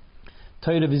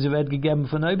 Torah wie sie wird gegeben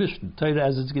von Eibishten, Torah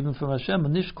as it's given from Hashem,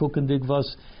 and nicht guckendig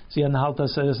was sie anhalt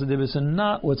Aseres HaDibros, and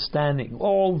notwithstanding,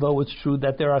 although it's true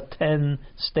that there are 10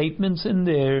 statements in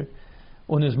there,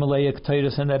 on his Malayik Torah,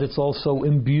 and that it's also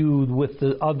imbued with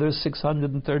the other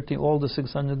 613, all the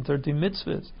 613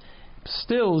 mitzvahs.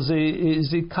 Still,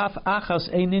 the Kaf Achas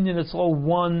Ein Inyan, it's all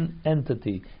one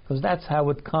entity, because that's how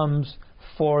it comes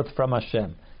forth from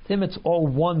Hashem. To him, it's all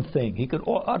one thing. He could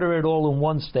utter it all in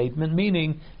one statement,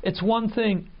 meaning it's one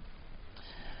thing.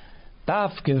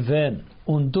 Daf gewen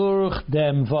und durch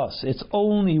dem was. It's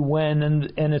only when,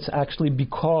 and it's actually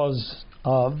because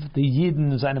of the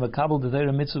Yidden, seine Makabel, the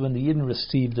Torah mitzvah, when the Yidden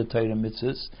received the Torah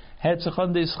mitzvahs,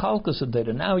 Herzachon the Ischalkus of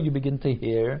Torah. Now you begin to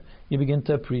hear, you begin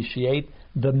to appreciate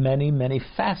the many, many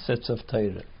facets of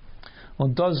Torah.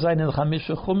 Und das seine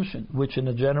Chamisha Chumshin, which in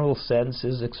a general sense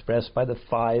is expressed by the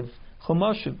 5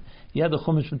 Chumashim. Yeah, the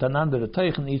Chumash miteinander, the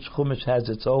Teichen, each Chumash has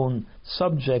its own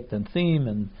subject and theme,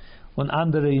 and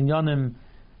andere Inyanim,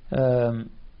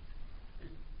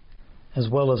 as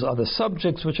well as other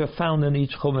subjects which are found in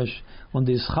each Chumash. On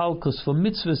the Ischalkus for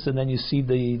mitzvahs, and then you see how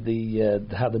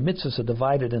the mitzvahs are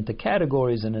divided into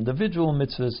categories and individual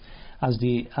mitzvahs, as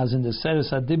in the Seres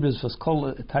HaDibros was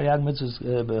called Taryag mitzvahs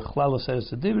Bechlal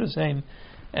Seres HaDibros,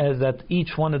 that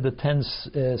each one of the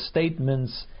 10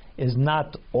 statements is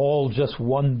not all just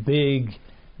one big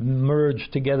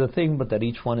merged together thing, but that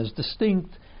each one is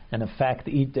distinct. And in fact,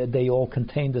 they all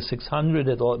contain the 600.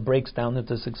 It all breaks down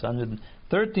into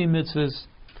 613 mitzvahs.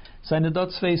 seine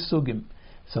dort zwei Sugim.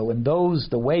 So in those,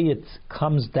 the way it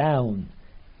comes down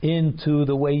into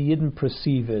the way Yidden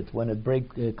perceive it, when it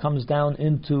comes down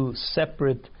into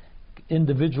separate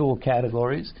individual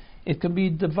categories, it can be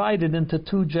divided into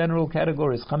two general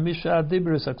categories. Chamisha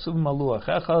dibris aksuvim aluach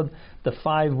echad, the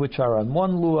 5 which are on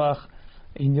one luach,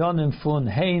 inyanim fun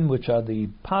hein, which are the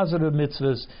positive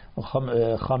mitzvahs,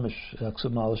 chamish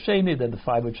aksuvim al sheni, then the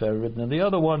 5 which are written in the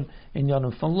other one,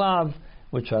 inyanim fun lav,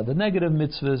 which are the negative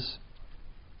mitzvahs.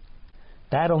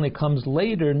 That only comes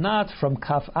later, not from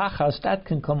kaf achas. That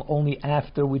can come only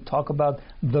after we talk about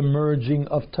the merging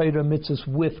of Torah mitzvahs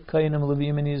with Kainim,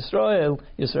 Levim, and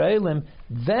Yisraelim.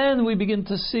 Then we begin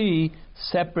to see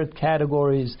separate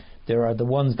categories. There are the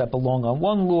ones that belong on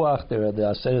one luach. There are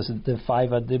the 5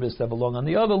 adibis that belong on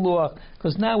the other luach.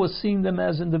 Because now we're seeing them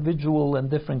as individual and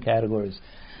different categories.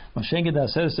 On the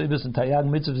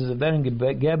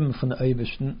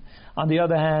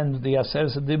other hand, the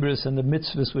Aseres Dibris and the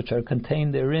mitzvahs which are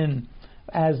contained therein,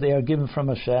 as they are given from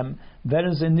Hashem, they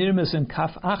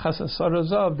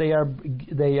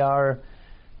are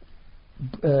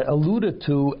alluded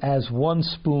to as one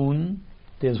spoon.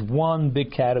 There's one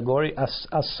big category,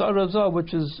 Asarazah,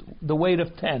 which is the weight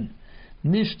of 10.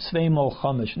 Nicht zweimal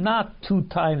chamish, not 2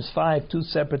 times 5, 2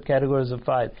 separate categories of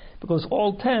 5, because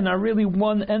all 10 are really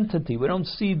one entity. We don't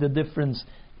see the difference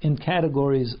in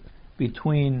categories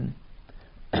between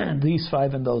these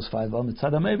 5 and those 5.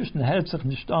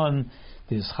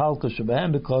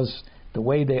 Because the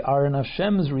way they are in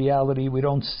Hashem's reality, we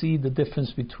don't see the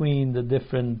difference between the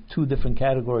 2 different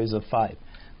categories of 5.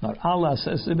 Not Allah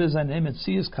says,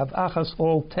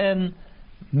 all 10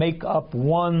 make up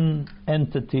one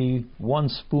entity, one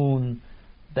spoon.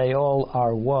 They all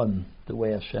are one, the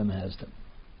way Hashem has them.